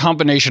 some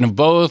combination of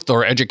both,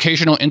 or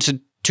educational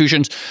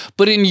institutions.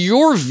 But in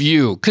your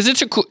view, because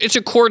it's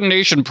a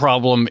coordination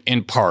problem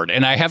in part,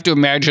 and I have to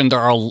imagine there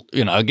are,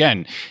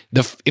 again,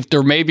 if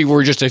there maybe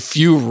were just a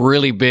few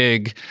really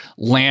big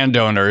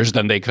landowners,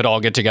 then they could all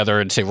get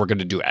together and say we're going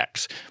to do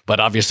X. But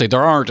obviously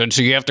there aren't, and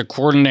so you have to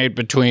coordinate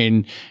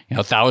between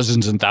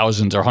thousands and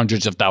thousands or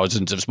hundreds of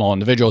thousands of small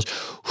individuals.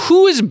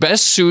 Who is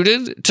best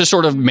suited to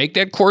sort of make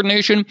that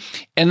coordination?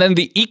 And then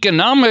the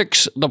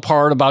economics, the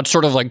part about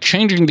sort of like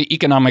changing the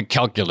economic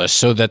calculus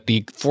so that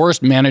the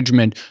forest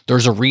management,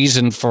 there's a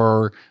reason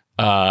for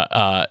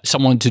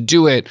someone to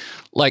do it.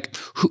 Like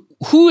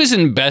who is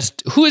in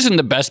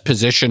the best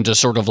position to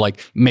sort of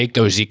like make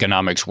those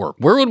economics work?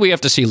 Where would we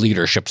have to see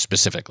leadership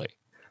specifically?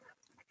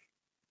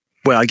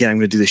 Well, again, I'm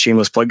going to do the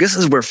shameless plug. This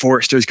is where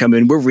foresters come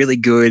in. We're really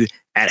good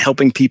at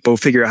helping people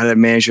figure out how to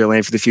manage their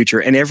land for the future.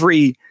 And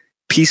every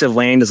piece of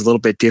land is a little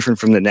bit different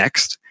from the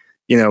next.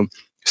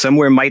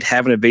 Somewhere might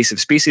have an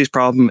invasive species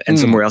problem and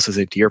somewhere else is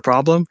a deer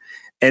problem.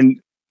 And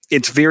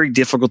it's very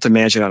difficult to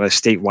manage it on a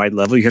statewide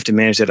level. You have to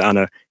manage it on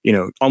a,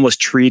 almost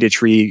tree to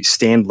tree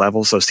stand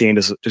level. So stand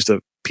is just a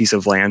piece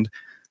of land.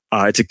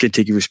 It's a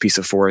contiguous piece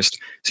of forest.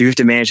 So you have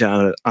to manage it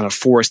on a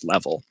forest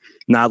level.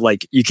 Not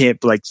like you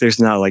can't there's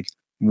not like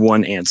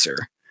one answer.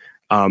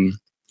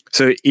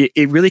 So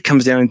it really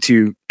comes down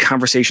to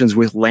conversations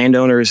with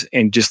landowners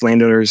and just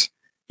landowners,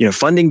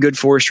 funding good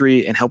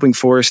forestry and helping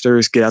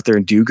foresters get out there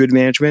and do good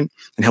management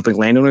and helping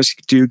landowners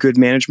do good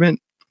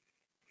management.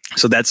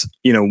 So that's,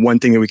 one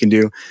thing that we can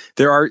do.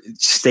 There are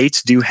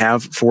states do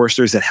have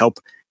foresters that help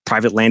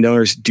private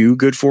landowners do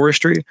good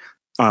forestry.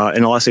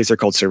 In a lot of states, they're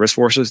called service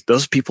foresters.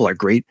 Those people are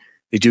great.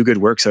 They do good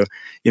work. So,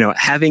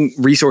 having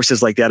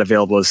resources like that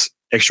available is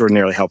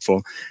extraordinarily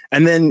helpful.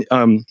 And then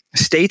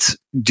states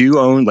do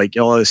own, like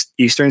all the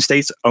eastern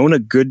states own a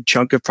good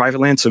chunk of private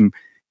land.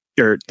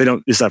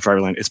 It's not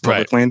private land, it's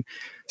public land.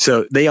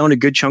 So they own a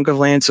good chunk of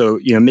land.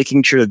 So,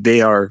 making sure that they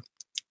are,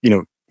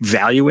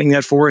 valuing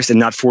that forest and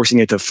not forcing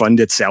it to fund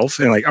itself.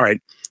 And like, all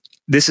right,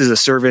 this is a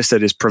service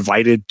that is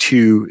provided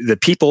to the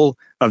people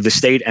of the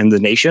state and the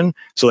nation.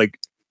 So like,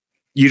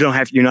 you're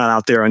not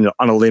out there on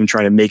a limb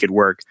trying to make it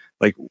work,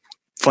 like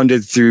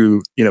funded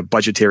through,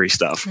 budgetary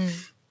stuff.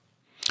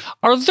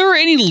 Are there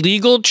any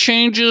legal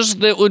changes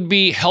that would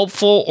be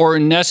helpful or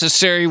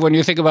necessary when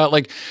you think about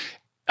like,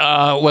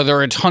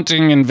 whether it's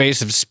hunting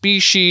invasive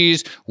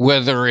species,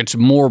 whether it's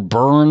more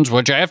burns,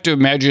 which I have to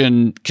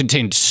imagine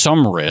contains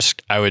some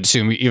risk, I would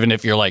assume, even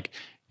if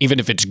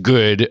it's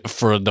good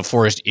for the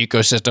forest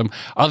ecosystem.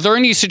 Are there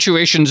any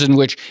situations in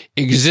which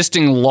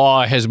existing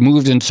law has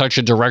moved in such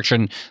a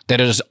direction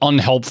that is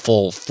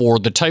unhelpful for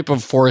the type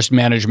of forest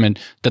management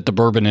that the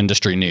bourbon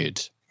industry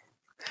needs?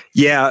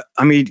 Yeah,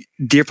 I mean,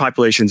 deer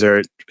populations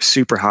are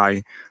super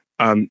high.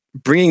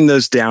 Bringing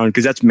those down,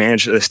 because that's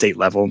managed at a state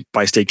level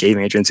by state game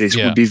agencies,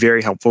 would be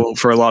very helpful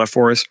for a lot of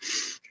forests.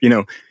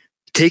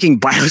 Taking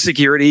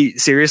biosecurity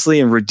seriously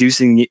and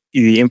reducing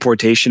the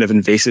importation of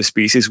invasive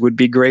species would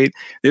be great.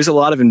 There's a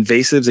lot of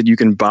invasives that you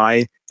can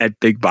buy at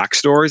big box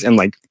stores, and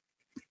like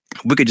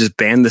we could just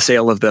ban the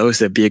sale of those.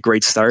 That'd be a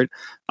great start.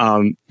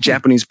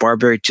 Japanese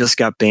barberry just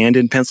got banned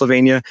in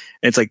Pennsylvania. And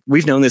it's like,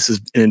 we've known this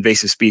is an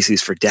invasive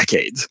species for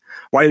decades.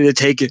 Why did it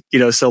take,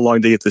 so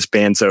long to get this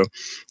banned? So,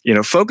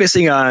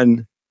 focusing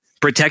on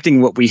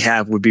protecting what we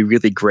have would be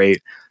really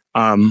great.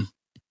 I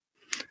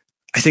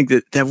think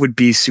that would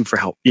be super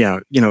helpful. Yeah.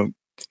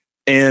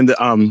 And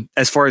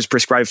as far as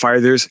prescribed fire,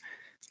 there's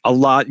a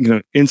lot,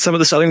 in some of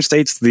the southern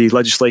states, the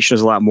legislation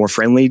is a lot more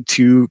friendly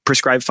to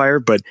prescribed fire,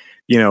 but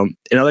in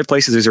other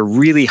places, there's a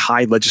really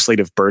high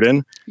legislative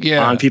burden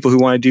on people who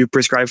want to do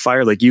prescribed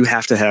fire. Like you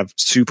have to have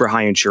super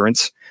high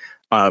insurance,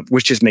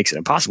 which just makes it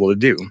impossible to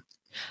do.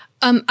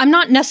 I'm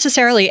not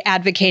necessarily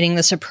advocating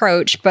this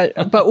approach, but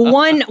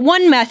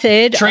one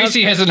method.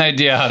 Tracy has an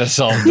idea how to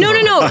solve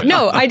it.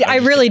 No, I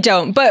really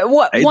don't. But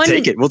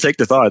We'll take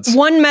the thoughts.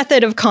 One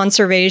method of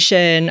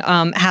conservation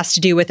has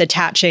to do with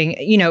attaching,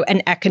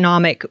 an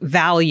economic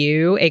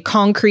value, a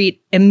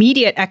concrete,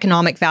 immediate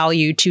economic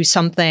value to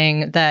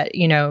something that,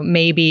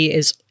 maybe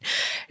is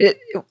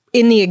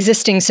in the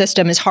existing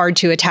system is hard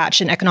to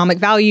attach an economic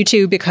value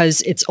to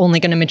because it's only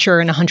going to mature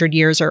in 100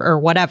 years or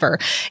whatever.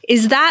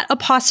 Is that a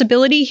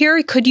possibility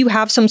here? Could you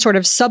have some sort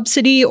of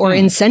subsidy or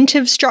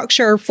incentive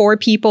structure for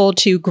people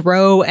to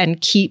grow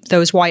and keep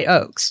those white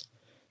oaks?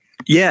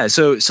 Yeah,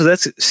 so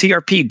that's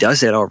CRP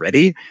does that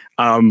already.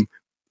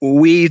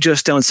 We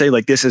just don't say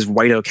like this is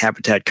white oak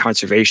habitat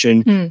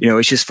conservation.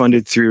 It's just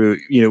funded through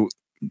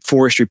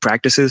forestry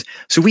practices.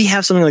 So we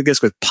have something like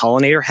this with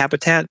pollinator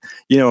habitat.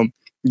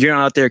 You're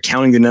not out there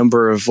counting the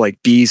number of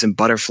like bees and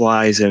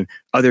butterflies and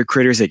other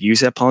critters that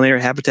use that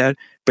pollinator habitat,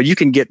 but you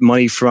can get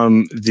money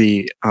from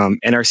the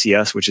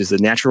NRCS, which is the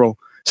Natural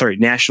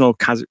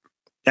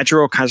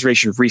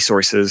Conservation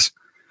Resources.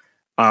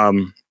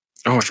 I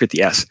forget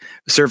the S.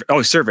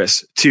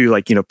 Service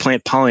to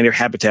plant pollinator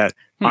habitat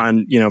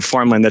on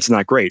farmland that's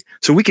not great.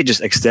 So we could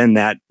just extend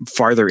that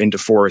farther into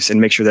forests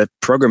and make sure that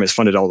program is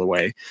funded all the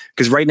way.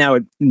 Because right now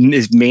it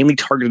is mainly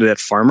targeted at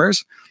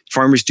farmers.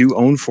 Farmers do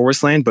own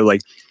forest land,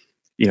 but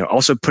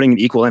also putting an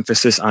equal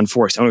emphasis on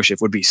forest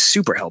ownership would be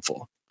super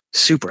helpful.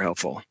 Super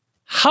helpful.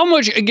 How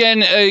much,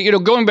 again,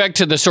 going back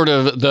to the sort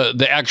of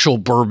the actual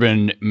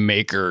bourbon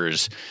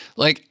makers,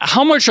 like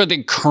how much are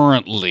they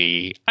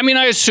currently,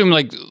 I assume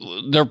like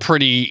they're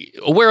pretty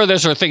aware of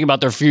this or thinking about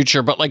their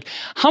future, but like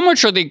how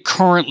much are they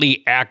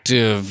currently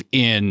active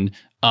in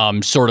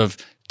sort of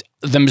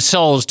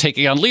themselves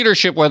taking on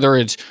leadership, whether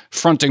it's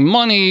fronting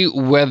money,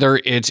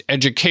 whether it's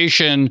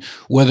education,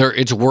 whether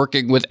it's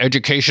working with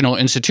educational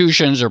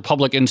institutions or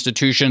public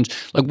institutions?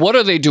 Like what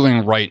are they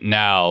doing right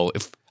now?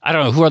 I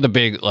don't know, who are the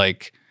big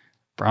like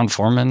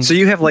Brown-Forman? So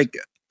you have Ben,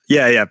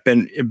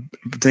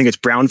 I think it's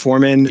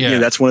Brown-Forman. Yeah.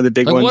 That's one of the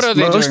big ones. What are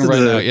they doing right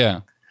now?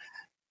 Yeah.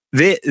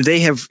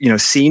 They have,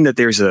 seen that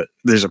there's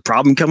a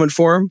problem coming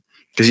for them.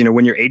 Because,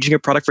 when you're aging a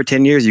product for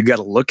 10 years, you got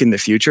to look in the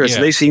future. Yeah.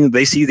 So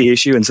they see the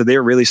issue. And so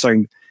they're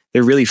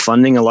really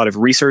funding a lot of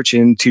research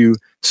into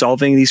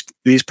solving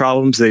these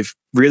problems. They've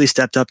really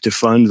stepped up to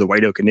fund the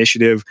White Oak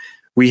Initiative.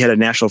 We had a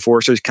National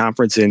Foresters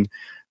Conference in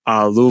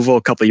Louisville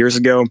a couple of years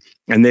ago,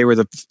 and they were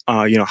the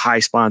high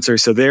sponsor.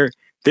 So they're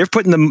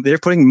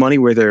putting money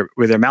where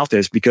their mouth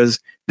is, because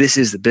this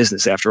is the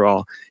business after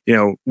all.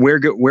 Where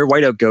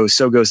white oak goes,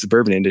 so goes the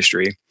bourbon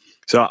industry.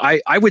 So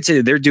I would say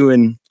that they're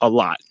doing a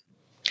lot.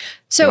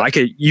 So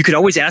you could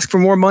always ask for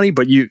more money,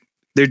 but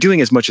they're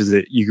doing as much as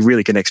you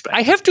really can expect.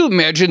 I have to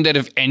imagine that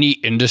if any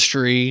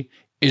industry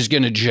is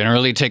going to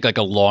generally take like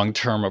a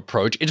long-term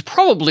approach, it's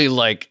probably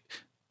like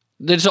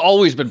there's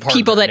always been part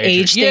people of that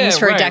age things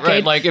for a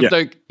decade. Right. Like if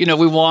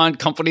we want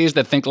companies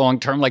that think long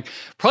term, like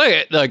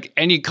probably like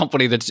any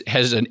company that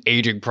has an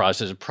aging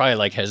process probably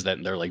like has that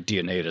in their like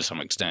DNA to some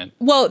extent.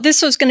 Well,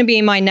 this was going to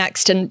be my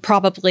next and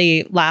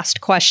probably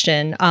last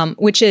question,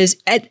 which is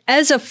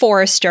as a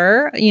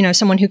forester,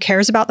 someone who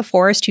cares about the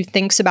forest, who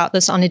thinks about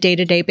this on a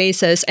day-to-day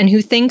basis, and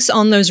who thinks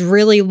on those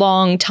really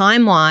long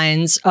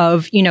timelines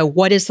of,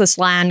 what is this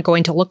land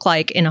going to look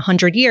like in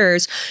 100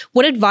 years?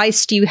 What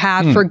advice do you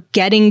have for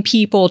getting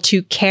people to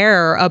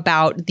care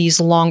about these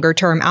longer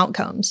term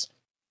outcomes?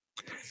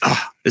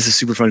 This is a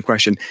super fun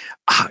question.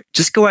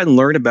 Just go out and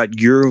learn about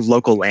your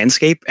local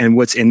landscape and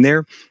what's in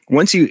there.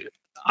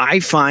 I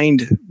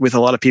find with a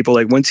lot of people,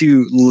 like once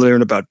you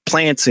learn about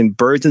plants and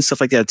birds and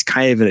stuff like that, it's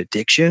kind of an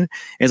addiction. And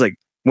it's like,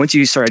 once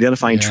you start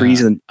identifying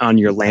trees on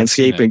your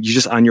landscape and you're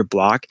just on your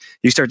block,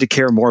 you start to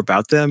care more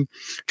about them.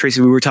 Tracy,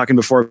 we were talking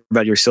before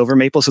about your silver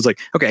maple. So it's like,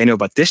 okay, I know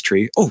about this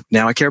tree. Oh,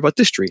 now I care about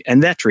this tree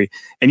and that tree.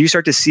 And you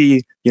start to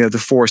see, the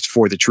forest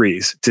for the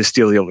trees, to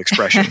steal the old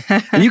expression.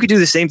 And you could do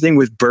the same thing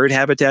with bird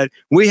habitat.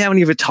 We haven't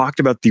even talked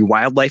about the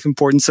wildlife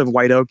importance of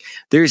white oak.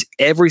 There's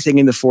everything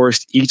in the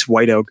forest eats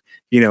white oak,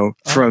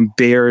 from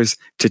bears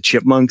to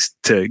chipmunks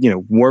to,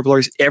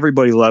 warblers.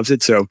 Everybody loves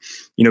it. So,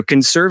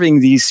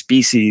 conserving these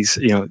species,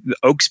 the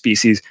oak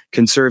species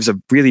conserves a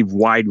really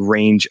wide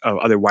range of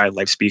other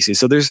wildlife species.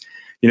 So there's,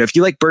 if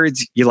you like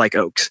birds, you like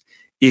oaks.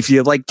 If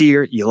you like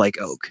deer, you like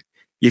oak.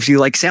 If you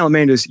like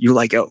salamanders, you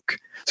like oak.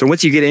 So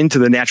once you get into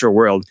the natural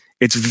world,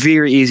 it's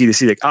very easy to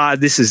see like,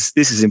 this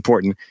is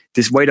important.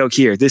 This white oak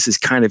here, this is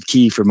kind of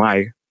key for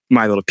my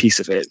little piece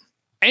of it.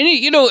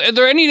 Are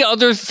there any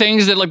other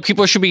things that like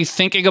people should be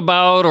thinking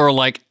about or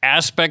like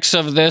aspects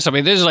of this? I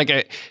mean, this is like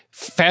a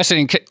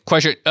fascinating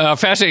question,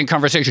 fascinating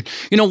conversation.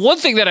 One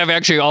thing that I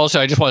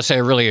just want to say I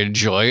really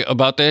enjoy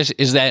about this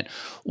is that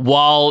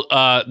while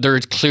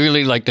there's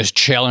clearly like this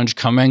challenge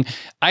coming,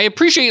 I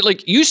appreciate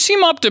like you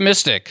seem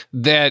optimistic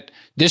that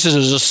this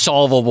is a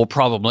solvable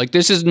problem. Like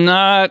this is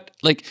not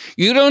like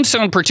you don't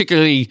sound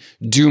particularly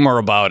doomer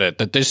about it,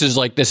 that this is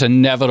like this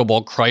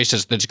inevitable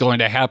crisis that's going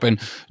to happen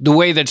the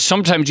way that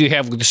sometimes you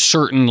have with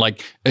certain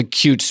like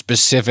acute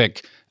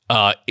specific,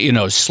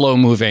 slow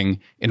moving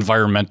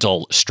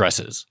environmental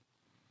stresses.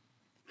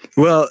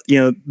 Well,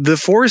 the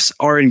forests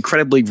are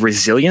incredibly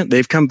resilient.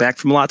 They've come back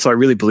from a lot, so I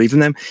really believe in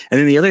them. And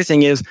then the other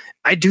thing is,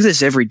 I do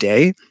this every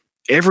day.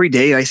 Every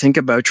day I think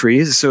about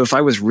trees. So if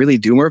I was really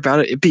doomer about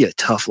it, it'd be a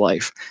tough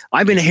life.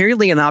 I'm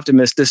inherently an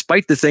optimist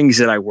despite the things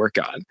that I work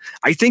on.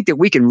 I think that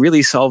we can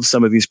really solve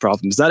some of these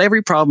problems. Not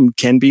every problem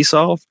can be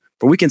solved,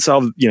 but we can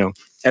solve,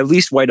 at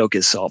least white oak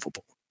is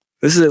solvable.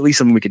 This is at least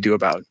something we could do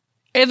about.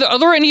 And are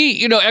there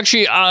any,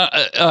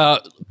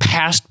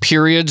 past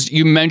periods?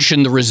 You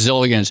mentioned the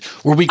resilience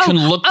where we can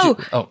look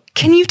to...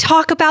 Can you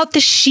talk about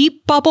the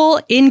sheep bubble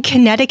in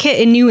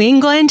Connecticut and New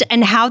England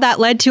and how that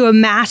led to a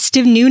mass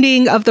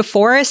denuding of the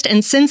forest?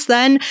 And since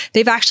then,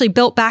 they've actually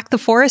built back the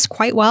forest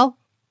quite well.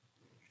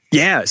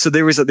 Yeah. So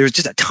there was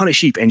just a ton of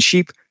sheep, and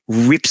sheep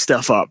rip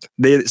stuff up.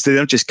 They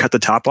don't just cut the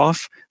top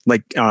off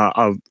like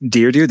a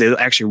deer do. They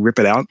actually rip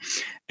it out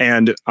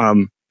and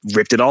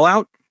ripped it all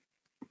out.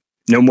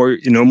 No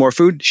more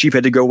food. Sheep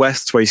had to go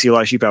west. That's why you see a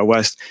lot of sheep out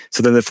west.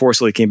 So then the forest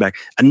slowly came back.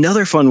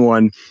 Another fun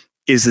one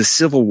is the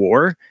Civil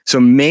War. So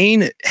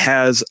Maine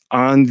has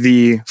on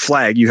the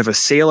flag, you have a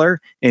sailor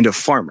and a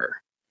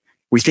farmer.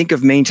 We think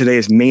of Maine today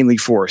as mainly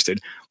forested.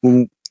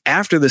 Well,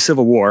 after the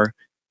Civil War,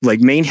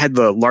 Maine had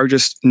the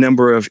largest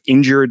number of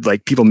injured,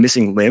 people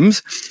missing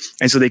limbs.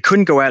 And so they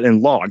couldn't go out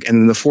and log. And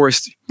then the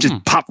forest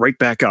just popped right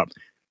back up.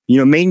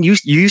 Maine they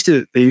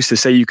used to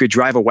say you could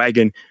drive a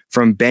wagon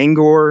from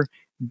Bangor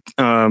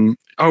down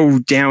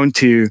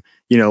to,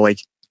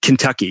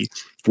 Kentucky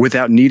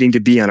without needing to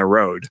be on a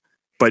road.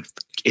 But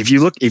if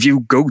you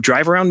go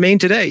drive around Maine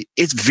today,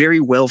 it's very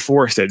well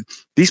forested.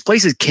 These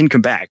places can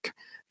come back.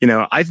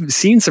 I've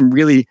seen some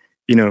really,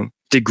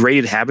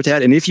 degraded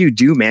habitat. And if you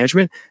do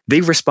management,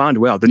 they respond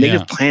well. The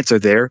native plants are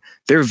there.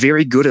 They're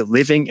very good at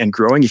living and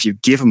growing if you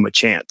give them a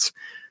chance.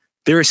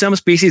 There are some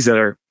species that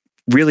are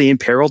really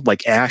imperiled,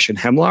 like ash and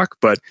hemlock,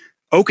 but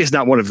oak is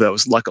not one of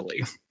those,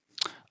 luckily.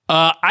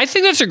 I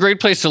think that's a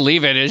great place to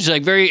leave it. It's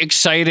very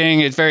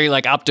exciting. It's very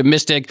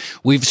optimistic.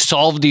 We've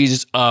solved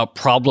these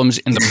problems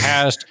in the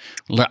past.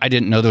 I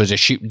didn't know there was a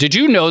sheep. Did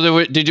you know there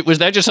was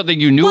that just something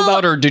you knew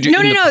about, or did you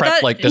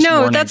prep this morning?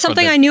 No, that's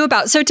something I knew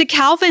about. So to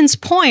Calvin's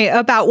point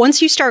about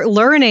once you start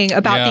learning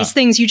about these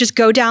things, you just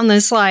go down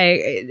this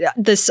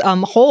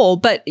hole.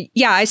 But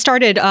yeah, I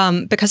started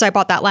because I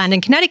bought that land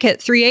in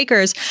Connecticut, 3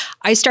 acres.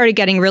 I started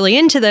getting really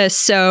into this.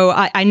 So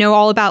I know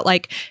all about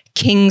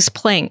king's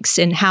planks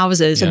in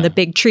houses and the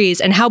big trees,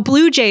 and how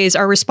blue jays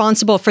are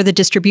responsible for the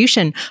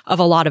distribution of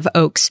a lot of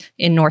oaks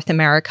in North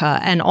America,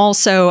 and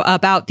also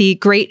about the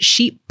great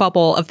sheep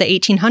bubble of the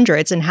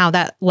 1800s and how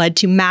that led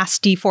to mass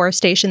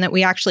deforestation that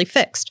we actually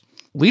fixed.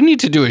 We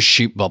need to do a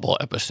sheep bubble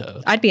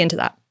episode. I'd be into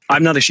that.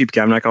 I'm not a sheep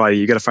guy. I'm not gonna lie to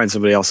you. You got to find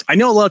somebody else. I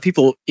know a lot of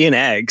people in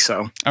ag,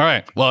 so. All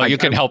right. Well, you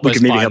can help us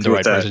find the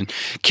right person.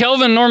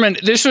 Kelvin Norman,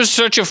 this was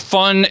such a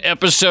fun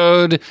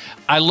episode.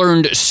 I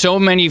learned so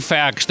many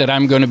facts that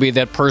I'm going to be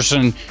that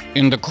person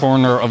in the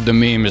corner of the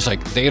meme is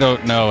they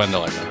don't know, and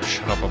they're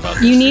shut up about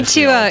this. You need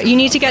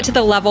to get to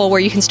the level where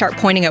you can start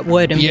pointing at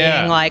wood and being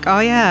oh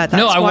yeah,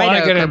 that's I white want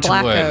to oak get or into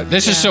black wood. oak.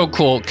 This is so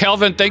cool.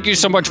 Kelvin, thank you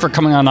so much for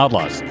coming on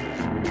Outlaws.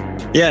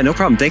 Yeah, no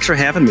problem. Thanks for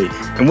having me.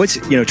 And once,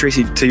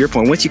 Tracy, to your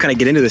point, once you kind of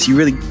get into this, you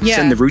really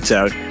send the roots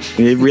out.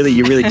 And you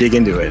really dig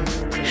into it.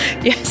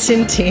 Yes,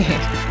 indeed.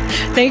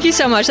 Thank you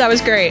so much. That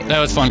was great. That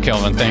was fun,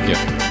 Kelvin. Thank you.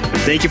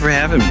 Thank you for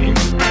having me.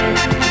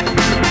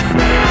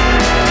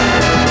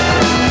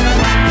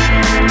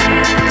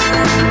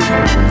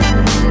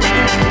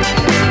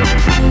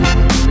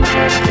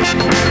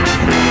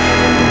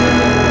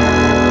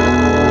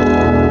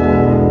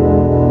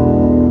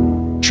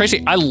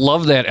 Tracy, I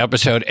love that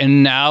episode.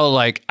 And now,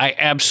 I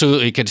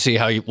absolutely could see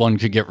how one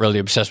could get really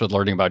obsessed with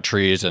learning about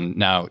trees. And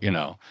now,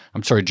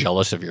 I'm sort of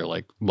jealous of your,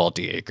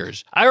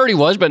 multi-acres. I already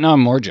was, but now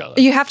I'm more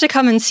jealous. You have to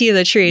come and see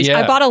the trees. Yeah.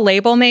 I bought a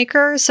label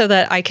maker so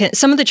that I can...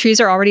 Some of the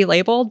trees are already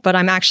labeled, but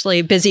I'm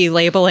actually busy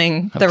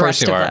labeling the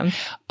rest of them.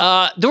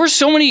 There were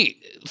so many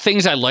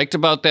things I liked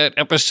about that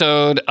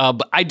episode.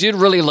 But I did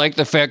really like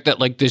the fact that,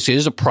 this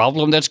is a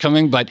problem that's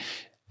coming, but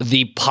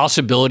the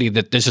possibility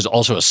that this is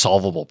also a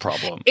solvable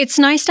problem. It's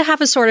nice to have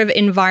a sort of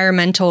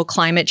environmental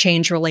climate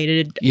change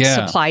related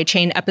supply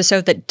chain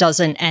episode that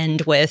doesn't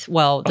end with,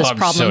 this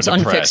problem's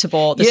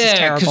unfixable. This is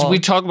terrible. Because we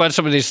talk about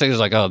some of these things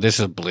this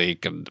is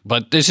bleak,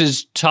 but this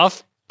is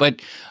tough.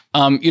 But,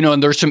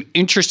 and there's some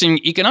interesting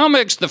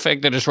economics, the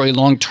fact that it's really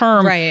long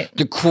term. Right.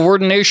 The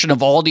coordination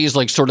of all these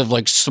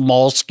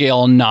small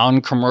scale,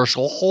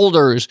 non-commercial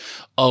holders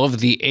of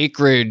the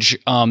acreage,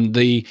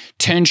 the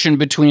tension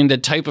between the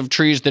type of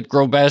trees that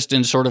grow best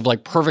in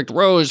perfect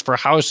rows for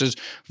houses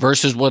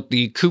versus what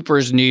the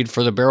coopers need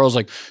for the barrels.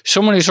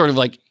 So many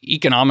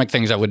economic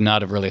things I would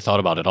not have really thought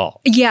about at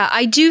all. Yeah,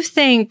 I do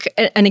think,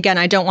 and again,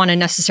 I don't want to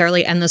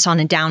necessarily end this on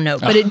a down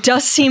note, but it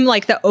does seem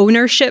like the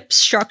ownership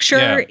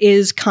structure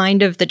is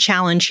kind of the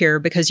challenge here,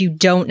 because you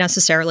don't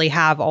necessarily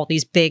have all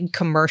these big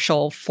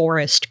commercial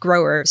forest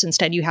growers.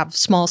 Instead, you have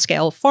small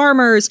scale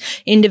farmers,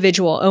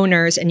 individual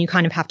owners, and you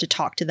kind of have to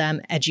talk talk to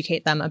them,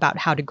 educate them about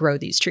how to grow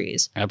these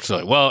trees.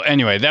 Absolutely. Well,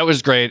 anyway, that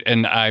was great.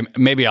 And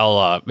maybe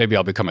I'll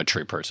become a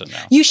tree person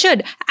now. You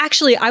should.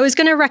 Actually, I was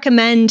going to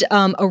recommend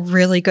a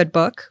really good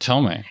book.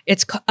 Tell me.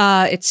 It's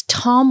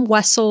Tom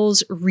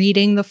Wessel's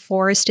Reading the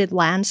Forested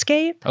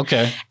Landscape.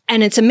 Okay.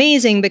 And it's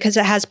amazing because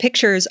it has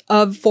pictures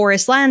of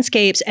forest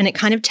landscapes and it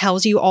kind of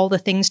tells you all the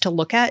things to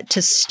look at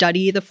to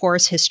study the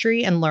forest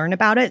history and learn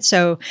about it.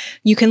 So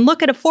you can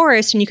look at a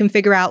forest and you can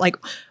figure out like,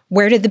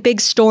 where did the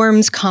big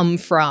storms come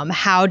from?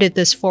 How did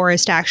this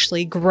forest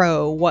actually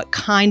grow? What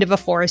kind of a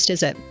forest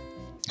is it?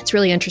 It's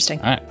really interesting.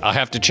 All right. I'll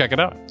have to check it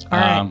out. All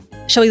right.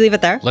 Shall we leave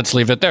it there? Let's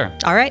leave it there.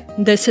 All right.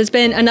 This has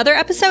been another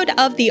episode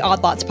of the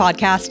Odd Lots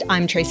podcast.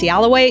 I'm Tracy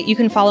Alloway. You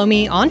can follow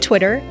me on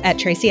Twitter at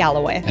Tracy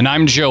Alloway. And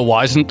I'm Joe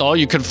Weisenthal.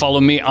 You can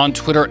follow me on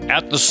Twitter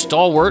at The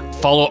Stalwart.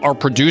 Follow our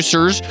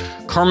producers,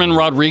 Carmen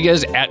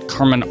Rodriguez at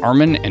Carmen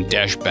Arman and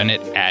Dash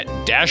Bennett at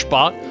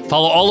Dashbot.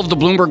 Follow all of the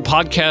Bloomberg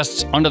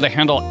podcasts under the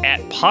handle at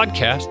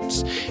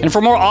podcasts. And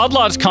for more Odd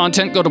Lots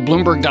content, go to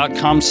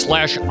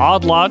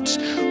Bloomberg.com/oddlots,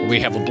 where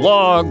we have a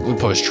blog, we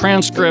post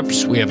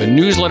transcripts, we have a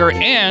newsletter,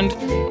 and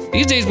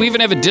these days we even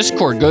have a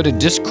Discord. Go to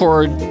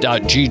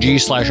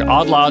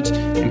discord.gg/oddlots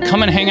and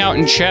come and hang out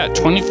and chat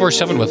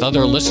 24/7 with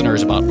other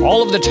listeners about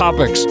all of the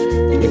topics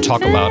we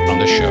talk about on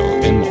the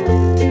show and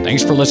more.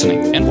 Thanks for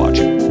listening and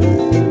watching.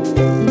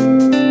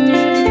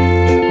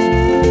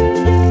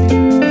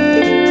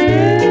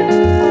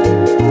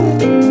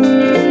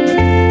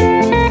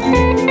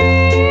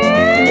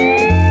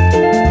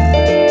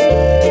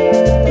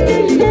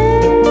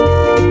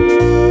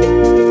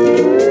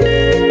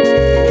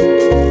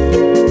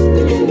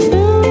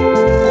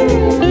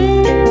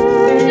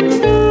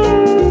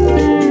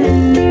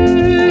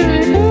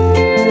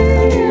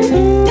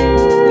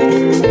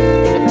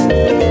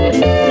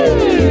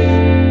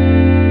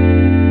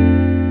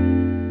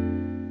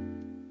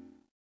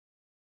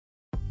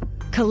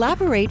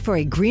 Collaborate for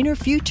a greener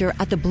future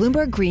at the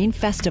Bloomberg Green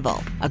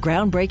Festival, a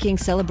groundbreaking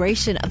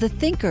celebration of the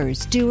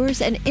thinkers,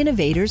 doers, and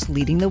innovators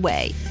leading the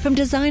way. From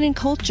design and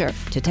culture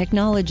to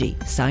technology,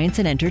 science,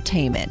 and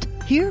entertainment.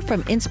 Hear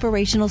from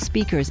inspirational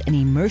speakers and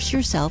immerse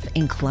yourself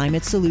in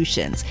climate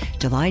solutions.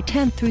 July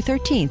 10th through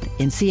 13th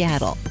in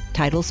Seattle.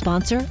 Title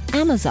sponsor,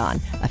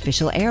 Amazon.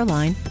 Official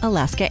airline,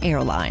 Alaska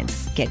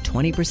Airlines. Get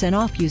 20%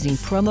 off using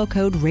promo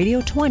code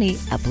radio20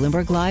 at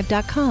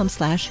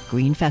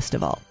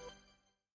bloomberglive.com/greenfestival.